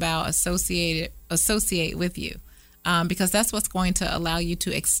think about, associate with you? Because that's what's going to allow you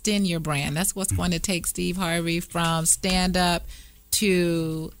to extend your brand. That's what's going to take Steve Harvey from stand-up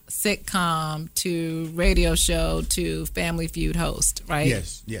to sitcom to radio show to Family Feud host, right?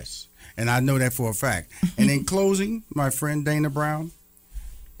 Yes. And I know that for a fact. And in closing, my friend Dana Brown,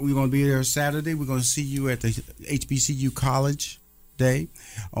 we're going to be there Saturday. We're going to see you at the HBCU College Day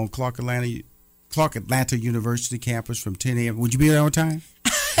on Clark Atlanta University campus from 10 a.m. Would you be there on time?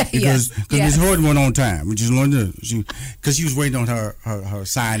 Because Ms. Horton went on time. We just learned because she was waiting on her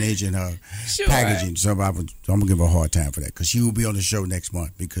signage and her packaging. So I'm gonna give her a hard time for that, because she will be on the show next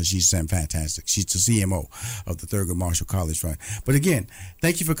month, because she's fantastic. She's the CMO of the Thurgood Marshall College Fund. But again,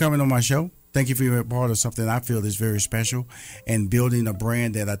 thank you for coming on my show. Thank you for being a part of something I feel is very special and building a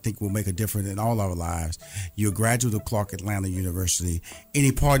brand that I think will make a difference in all our lives. You're a graduate of Clark Atlanta University.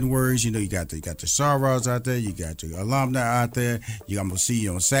 Any parting words? You got the Sorrows out there. You got the alumni out there. I'm going to see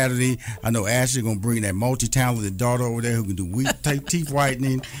you on Saturday. I know Ashley's going to bring that multi-talented daughter over there who can do teeth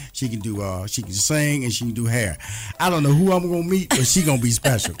whitening. She can sing, and she can do hair. I don't know who I'm going to meet, but she's going to be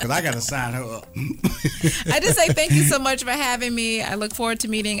special, because I got to sign her up. I just say thank you so much for having me. I look forward to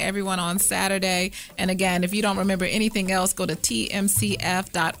meeting everyone on Saturday. And again, if you don't remember anything else, go to tmcf.org.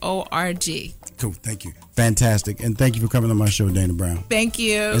 Cool. Thank you. Fantastic. And thank you for coming on my show, Dana Brown. Thank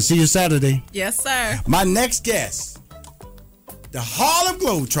you. And see you Saturday. Yes, sir. My next guest, the Harlem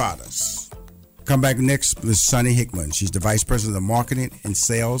Globetrotters. Come back next with Sunni Hickman. She's the Vice President of Marketing and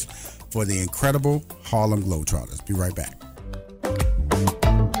Sales for the incredible Harlem Globetrotters. Be right back.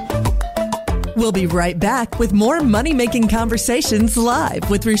 We'll be right back with more Money-Making Conversations live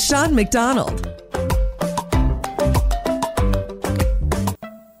with Rushion McDonald.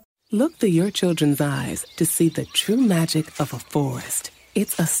 Look through your children's eyes to see the true magic of a forest.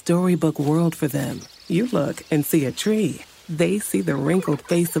 It's a storybook world for them. You look and see a tree. They see the wrinkled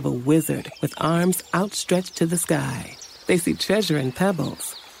face of a wizard with arms outstretched to the sky. They see treasure in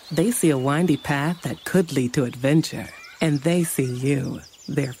pebbles. They see a windy path that could lead to adventure. And they see you,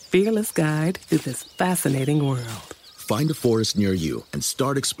 their fearless guide through this fascinating world. Find a forest near you and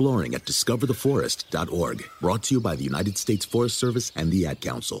start exploring at discovertheforest.org. Brought to you by the United States Forest Service and the Ad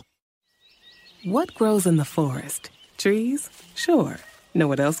Council. What grows in the forest? Trees? Sure. Know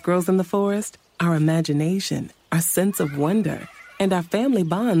what else grows in the forest? Our imagination, our sense of wonder, and our family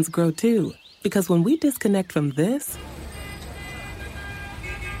bonds grow too. Because when we disconnect from this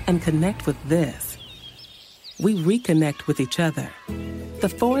and connect with this, we reconnect with each other. The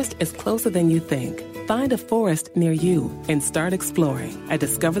forest is closer than you think. Find a forest near you and start exploring at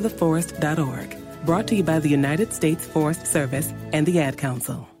discovertheforest.org. Brought to you by the United States Forest Service and the Ad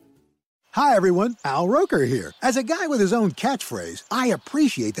Council. Hi, everyone. Al Roker here. As a guy with his own catchphrase, I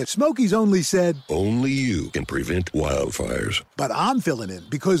appreciate that Smokey's only said, "Only you can prevent wildfires." But I'm filling in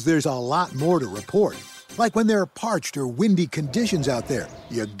because there's a lot more to report. Like when there are parched or windy conditions out there,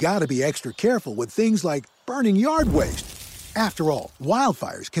 you gotta be extra careful with things like burning yard waste. After all,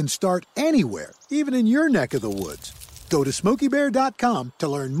 wildfires can start anywhere, even in your neck of the woods. Go to SmokeyBear.com to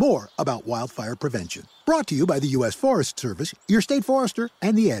learn more about wildfire prevention. Brought to you by the U.S. Forest Service, your state forester,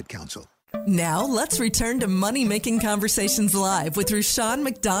 and the Ad Council. Now, let's return to Money-Making Conversations Live with Rushion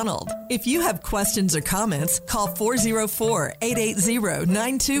McDonald. If you have questions or comments, call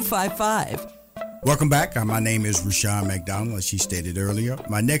 404-880-9255. Welcome back. My name is Rushion McDonald, as she stated earlier.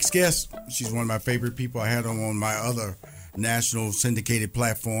 My next guest, she's one of my favorite people. I had on my other national syndicated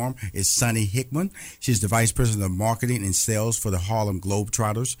platform, is Sunni Hickman. She's the Vice President of Marketing and Sales for the Harlem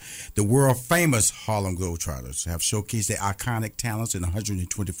Globetrotters. The world-famous Harlem Globetrotters have showcased their iconic talents in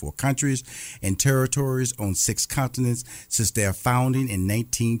 124 countries and territories on 6 continents since their founding in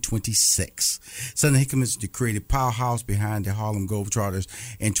 1926. Sunni Hickman is the creative powerhouse behind the Harlem Globetrotters.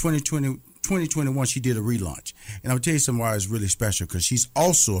 In 2020, 2021, she did a relaunch. And I'll tell you something why it's really special, because she's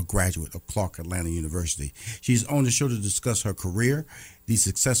also a graduate of Clark Atlanta University. She's on the show to discuss her career, the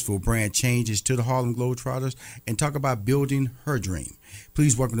successful brand changes to the Harlem Globetrotters, and talk about building her dream.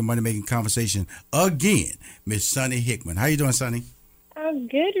 Please welcome to Money Making Conversation again, Miss Sunni Hickman. How you doing, Sunni? I'm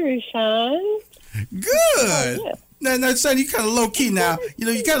good, Rushion. Good. Now, Sunni, you kind of low-key now. You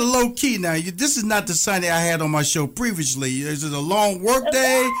kind of low-key now. This is not the Sunni I had on my show previously. Is it a long work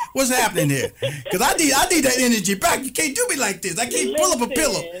day? What's happening here? Because I need that energy back. You can't do me like this. I can't pull up a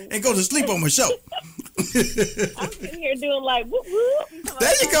pillow and go to sleep on my show. I'm sitting here doing like, whoop, whoop.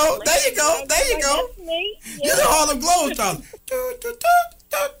 There you go. You're the Harlem Globetrotters.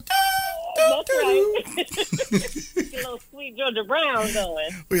 That's right. Get a little sweet Georgia Brown going.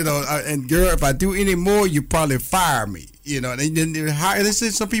 And girl, if I do any more, you probably fire me. They say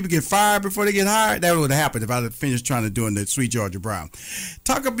some people get fired before they get hired. That would happen if I had finished trying to doing the sweet Georgia Brown.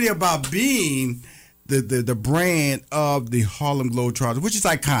 Talk a bit about being the brand of the Harlem Globetrotters, which is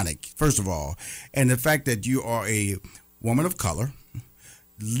iconic, first of all, and the fact that you are a woman of color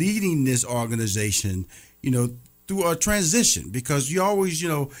leading this organization, through a transition, because you always,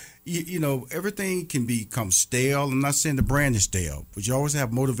 everything can become stale. I'm not saying the brand is stale, but you always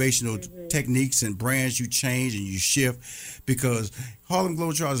have motivational techniques and brands you change and you shift, because Harlem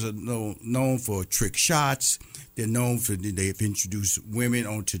Globetrotters are known for trick shots. They're known for, they've introduced women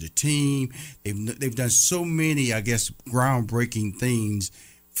onto the team. They've done so many, I guess, groundbreaking things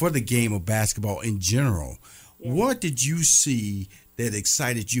for the game of basketball in general. Yeah. What did you see that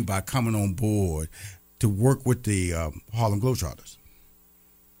excited you by coming on board to work with the Harlem Globetrotters?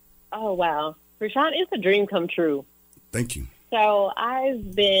 Oh, wow. Rushion, it's a dream come true. Thank you. So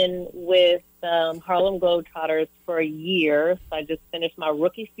I've been with Harlem Globetrotters for a year. So I just finished my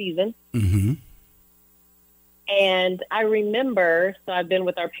rookie season. Mm-hmm. And I remember, so I've been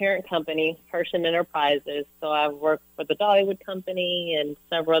with our parent company, Hersham Enterprises. So I've worked for the Dollywood Company and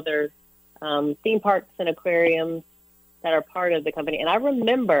several other theme parks and aquariums that are part of the company. And I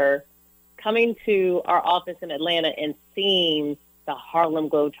remember coming to our office in Atlanta and seeing the Harlem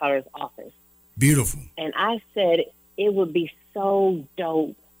Globetrotters office. Beautiful. And I said it would be so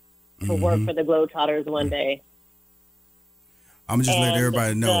dope to work for the Globetrotters one day. I'm just letting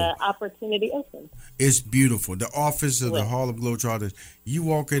everybody know. The opportunity open. It's beautiful. The office of the Harlem Globetrotters. You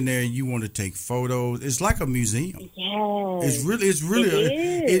walk in there and you want to take photos. It's like a museum. Yes.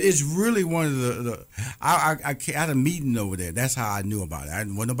 It's really one of the I had a meeting over there. That's how I knew about it. I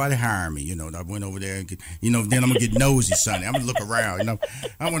didn't want nobody hiring me. I went over there and then I'm gonna get nosy, Sonny. I'm gonna look around.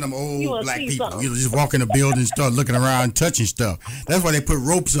 I'm one of them old black people. Just walk in the building, start looking around, touching stuff. That's why they put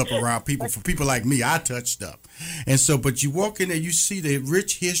ropes up around people. For people like me, I touch stuff. And so, but you walk in there, you see the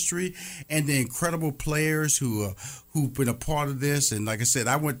rich history and the incredible players who've been a part of this. And like I said,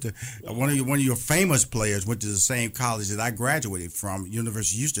 I went to one of your famous players went to the same college that I graduated from,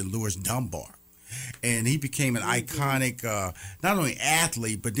 University of Houston, Louis Dunbar. And he became an iconic, not only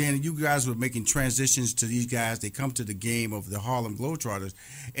athlete, but then you guys were making transitions to these guys. They come to the game of the Harlem Globetrotters.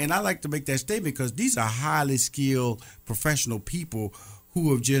 And I like to make that statement because these are highly skilled professional people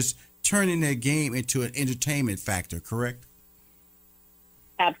who have just turning their game into an entertainment factor, correct?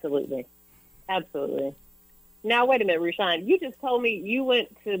 Absolutely. Now, wait a minute, Rushion. You just told me you went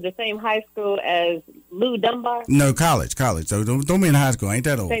to the same high school as Lou Dunbar? No, college. So don't mean high school. Ain't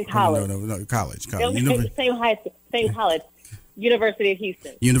that old? Same college. No, college. Same high school, same college. University of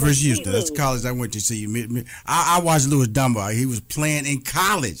Houston. University of Houston. That's the college I went to see. I watched Louis Dunbar. He was playing in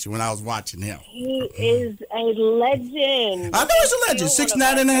college when I was watching him. He is a legend. I know he's a legend.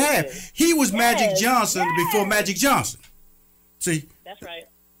 6'9.5". He was Magic Johnson before Magic Johnson. See? That's right.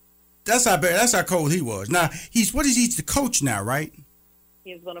 That's how cold he was. Now he's the coach now, right?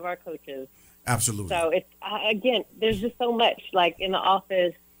 He's one of our coaches. Absolutely. So it's again, there's just so much. Like in the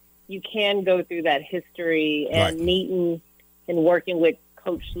office, you can go through that history and meeting and working with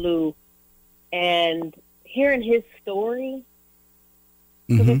Coach Lou and hearing his story.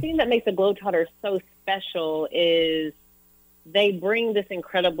 So the thing that makes the Globetrotters so special is they bring this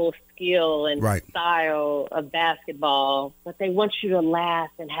incredible skill and style of basketball, but they want you to laugh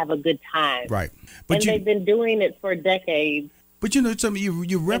and have a good time. Right. But they've been doing it for decades. But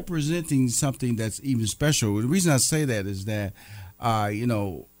you're representing something that's even special. The reason I say that is that,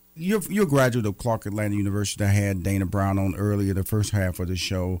 you're a graduate of Clark Atlanta University. I had Dana Brown on earlier, the first half of the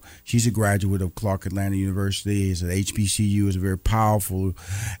show. She's a graduate of Clark Atlanta University. It's an HBCU. It's a very powerful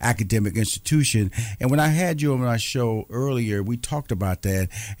academic institution. And when I had you on my show earlier, we talked about that.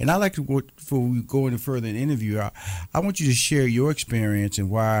 And I'd like to, before we go any further in the interview, I want you to share your experience and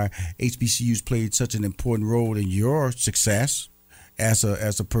why HBCUs played such an important role in your success as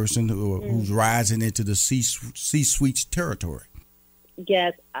a person who's rising into the C-suite territory?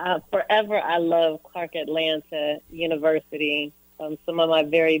 Yes, forever I love Clark Atlanta University. Some of my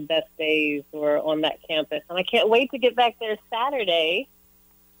very best days were on that campus. And I can't wait to get back there Saturday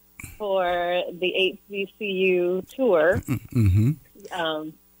for the HBCU tour. Mm-hmm.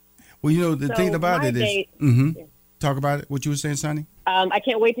 Well, the thing about it is... Talk about it, what you were saying, Sunni? I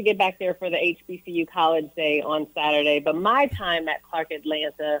can't wait to get back there for the HBCU College Day on Saturday. But my time at Clark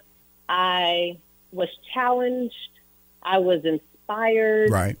Atlanta, I was challenged. I was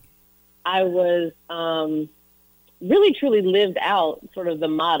inspired. Right. I was really, truly lived out sort of the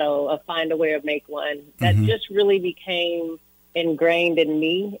motto of find a way or make one. That just really became ingrained in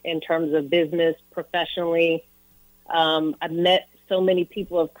me in terms of business, professionally. I met so many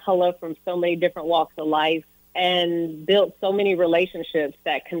people of color from so many different walks of life and built so many relationships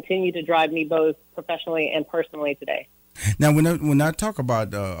that continue to drive me both professionally and personally today. Now, when I talk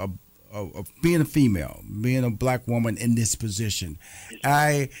about being a female, being a black woman in this position,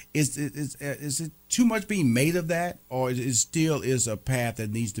 is it too much being made of that, or it still is a path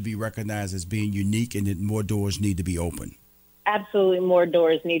that needs to be recognized as being unique and that more doors need to be open? Absolutely, more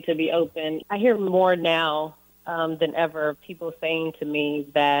doors need to be open. I hear more now than ever people saying to me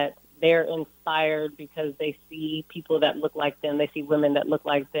that they're inspired because they see people that look like them. They see women that look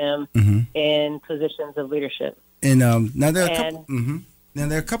like them in positions of leadership. And now there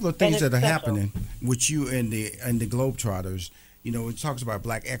are a couple of things that are happening with you and the Globetrotters. It talks about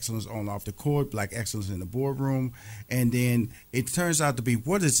black excellence on off the court, black excellence in the boardroom, and then it turns out to be,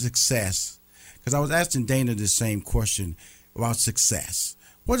 what is success? Because I was asking Dana the same question about success.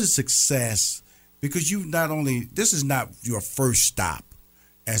 What is success? Because this is not your first stop.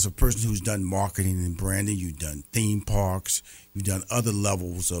 As a person who's done marketing and branding, you've done theme parks, you've done other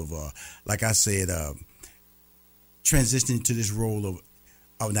levels of, like I said, transitioning to this role of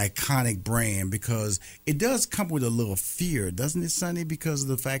an iconic brand, because it does come with a little fear, doesn't it, Sunni? Because of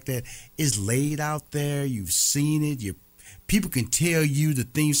the fact that it's laid out there, you've seen it, people can tell you the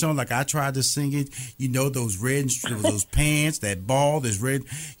theme song. Like I tried to sing it, those red, those pants, that ball, that's red,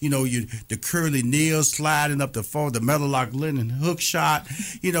 the curly nails sliding up the phone, the metal lock linen hook shot,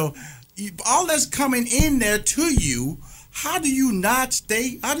 all that's coming in there to you. How do you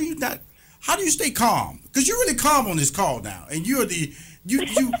stay calm? Because you're really calm on this call now, and you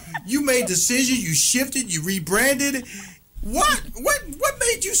made decisions, you shifted, you rebranded. What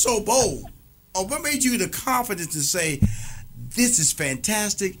made you so bold, or what made you the confidence to say, this is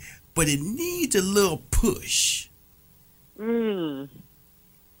fantastic, but it needs a little push? I've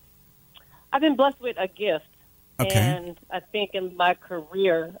been blessed with a gift. Okay. And I think in my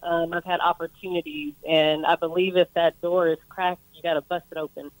career, I've had opportunities. And I believe if that door is cracked, you got to bust it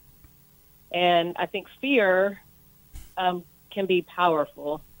open. And I think fear can be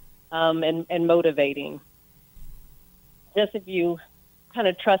powerful and motivating. Just if you kind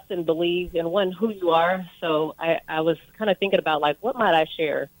of trust and believe in who you are. So I was kind of thinking about what might I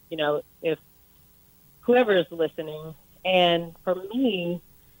share, if whoever is listening. And for me,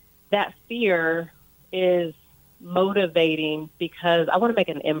 that fear is motivating because I want to make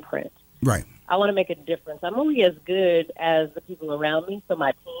an imprint. Right. I want to make a difference. I'm only as good as the people around me, so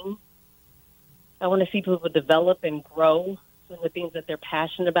my team. I want to see people develop and grow in the things that they're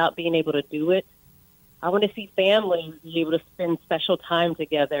passionate about, being able to do it. I want to see families be able to spend special time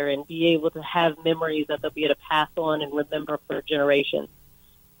together and be able to have memories that they'll be able to pass on and remember for generations.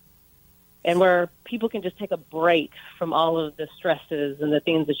 And where people can just take a break from all of the stresses and the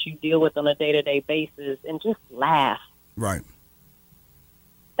things that you deal with on a day-to-day basis and just laugh. Right.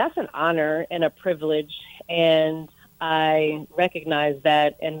 That's an honor and a privilege, and I recognize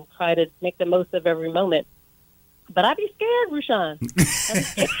that and try to make the most of every moment. But I'd be scared, Rushion.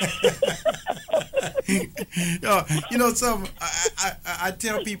 I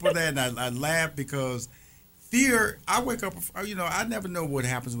tell people that, and I laugh because fear, I wake up, I never know what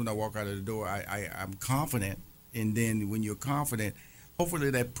happens when I walk out of the door. I'm confident, and then when you're confident, hopefully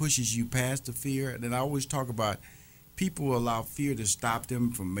that pushes you past the fear. And then I always talk about people allow fear to stop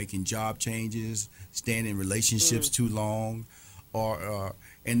them from making job changes, staying in relationships too long,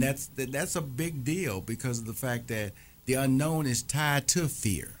 and that's a big deal because of the fact that the unknown is tied to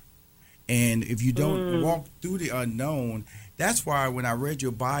fear. And if you don't walk through the unknown, that's why when I read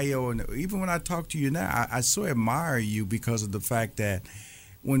your bio and even when I talk to you now, I so admire you because of the fact that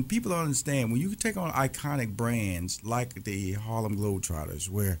when people don't understand, when you take on iconic brands like the Harlem Globetrotters,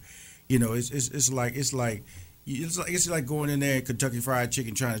 where it's like going in there at Kentucky Fried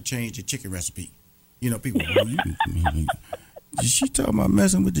Chicken trying to change the chicken recipe. People, is she talking about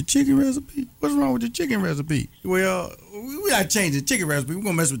messing with the chicken recipe? What's wrong with the chicken recipe? Well, we're not changing chicken recipe. We're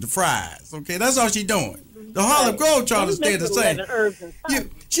going to mess with the fries. Okay, that's all she's doing. The Harlem Globetrotters stay the same. Yeah,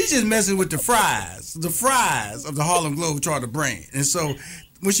 she's just messing with the fries of the Harlem Globetrotter brand. And so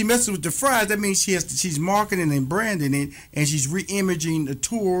when she messes with the fries, that means she's marketing and branding it, and she's re-imaging the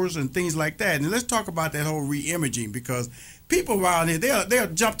tours and things like that. And let's talk about that whole re-imaging, because people around here, they'll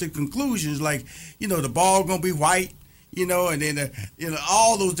jump to conclusions like, the ball going to be white, and then,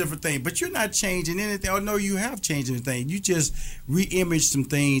 all those different things. But you're not changing anything. Oh, no, you have changed anything. You just re-imaged some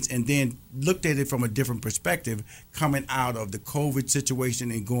things and then looked at it from a different perspective coming out of the COVID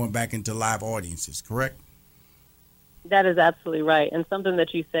situation and going back into live audiences, correct? That is absolutely right. And something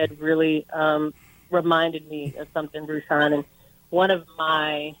that you said really reminded me of something, Rushion. And one of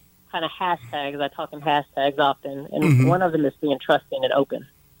my kind of hashtags, I talk in hashtags often, and one of them is being trusting and open.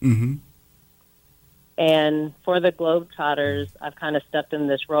 Mm-hmm. And for the Globetrotters, I've kind of stepped in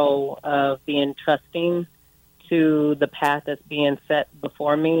this role of being trusting to the path that's being set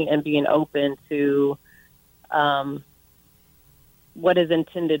before me and being open to what is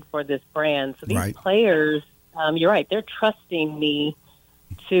intended for this brand. So these players, you're right, they're trusting me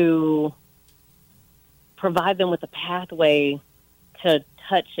to provide them with a pathway to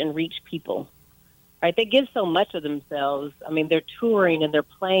touch and reach people. Right? They give so much of themselves. I mean, they're touring and they're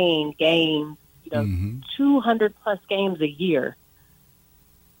playing games, 200 plus games a year.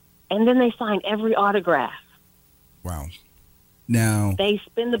 And then they sign every autograph. Wow. Now they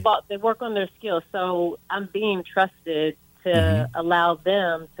spin the ball, they work on their skills. So I'm being trusted to allow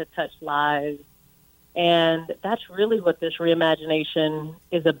them to touch lives. And that's really what this reimagination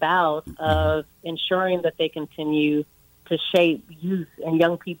is about, of ensuring that they continue to shape youth and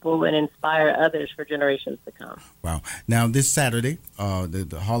young people and inspire others for generations to come. Wow. Now, this Saturday,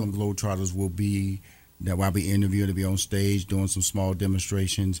 the Harlem Globetrotters will be, I'll be interviewing, to be on stage doing some small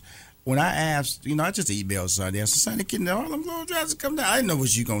demonstrations. When I asked, I just emailed Sunny. I said, Sunny, can the Harlem Globetrotters come down? I didn't know what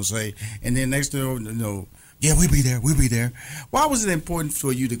she going to say. And then next thing you know, yeah, we'll be there. Why was it important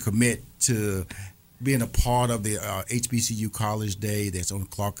for you to commit to being a part of the HBCU College Day that's on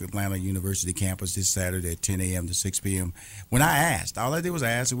Clark Atlanta University campus this Saturday at 10 a.m. to 6 p.m. When I asked, all I did was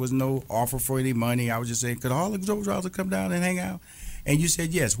ask. There was no offer for any money. I was just saying, could all the Globetrotters come down and hang out? And you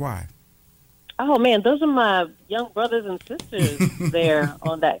said yes. Why? Oh, man, those are my young brothers and sisters there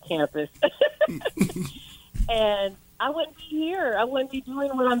on that campus. And I wouldn't be here. I wouldn't be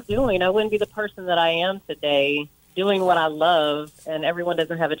doing what I'm doing. I wouldn't be the person that I am today, doing what I love, and everyone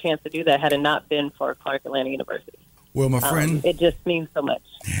doesn't have a chance to do that had it not been for Clark Atlanta University. Well, my friend, it just means so much.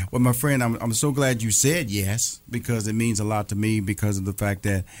 Well, my friend, I'm so glad you said yes, because it means a lot to me, because of the fact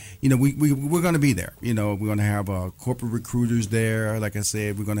that, we're going to be there. We're going to have corporate recruiters there. Like I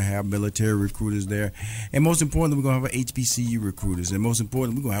said, we're going to have military recruiters there. And most importantly, we're going to have HBCU recruiters. And most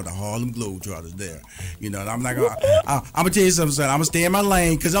importantly, we're going to have the Harlem Globetrotters there. And I'm not going to, I'm going to tell you something, son. I'm going to stay in my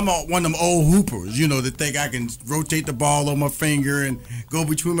lane, because I'm one of them old hoopers, that think I can rotate the ball on my finger and go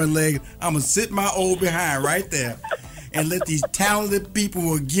between my legs. I'm going to sit my old behind right there and let these talented people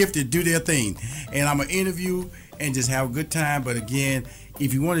who are gifted do their thing. And I'm going to interview and just have a good time. But again,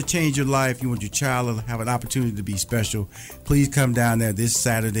 if you want to change your life, you want your child to have an opportunity to be special, please come down there this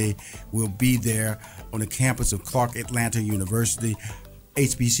Saturday. We'll be there on the campus of Clark Atlanta University,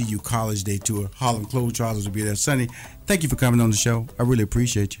 HBCU College Day Tour. Harlem Globetrotters will be there. Sunny, thank you for coming on the show. I really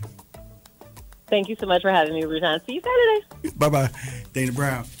appreciate you. Thank you so much for having me, Rushion. See you Saturday. Bye-bye. Dana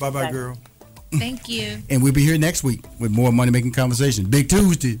Brown. Bye-bye, girl. Thank you. And we'll be here next week with more Money Making Conversations. Big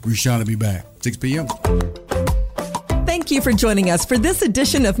Tuesday, Rushion will be back, 6 p.m. Thank you for joining us for this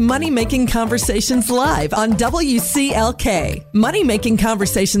edition of Money Making Conversations Live on WCLK. Money Making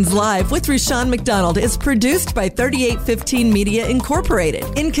Conversations Live with Rushion McDonald is produced by 3815 Media Incorporated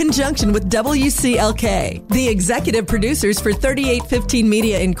in conjunction with WCLK. The executive producers for 3815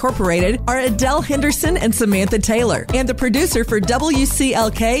 Media Incorporated are Adele Henderson and Samantha Taylor, and the producer for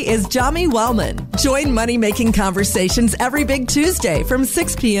WCLK is Jami Wellman. Join Money Making Conversations every Big Tuesday from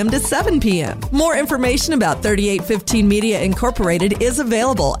 6 p.m. to 7 p.m. More information about 3815 Media Incorporated is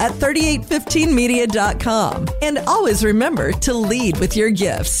available at 3815media.com. And always remember to lead with your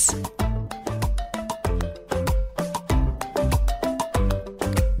gifts.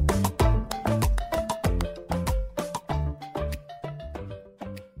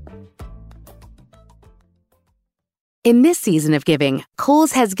 In this season of giving,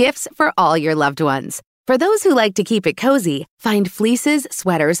 Kohl's has gifts for all your loved ones. For those who like to keep it cozy, find fleeces,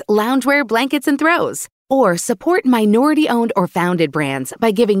 sweaters, loungewear, blankets, and throws. Or support minority-owned or founded brands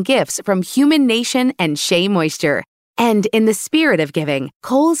by giving gifts from Human Nation and Shea Moisture. And in the spirit of giving,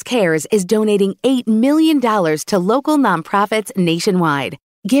 Kohl's Cares is donating $8 million to local nonprofits nationwide.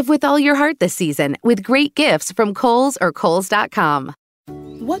 Give with all your heart this season with great gifts from Kohl's or Kohls.com.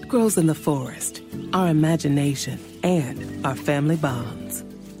 What grows in the forest? Our imagination and our family bonds.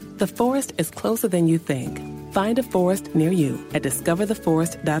 The forest is closer than you think. Find a forest near you at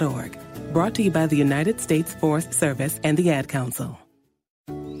discovertheforest.org. Brought to you by the United States Forest Service and the Ad Council.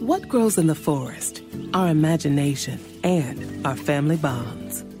 What grows in the forest? Our imagination and our family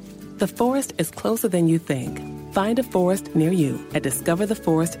bonds. The forest is closer than you think. Find a forest near you at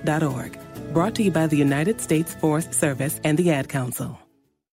discovertheforest.org. Brought to you by the United States Forest Service and the Ad Council.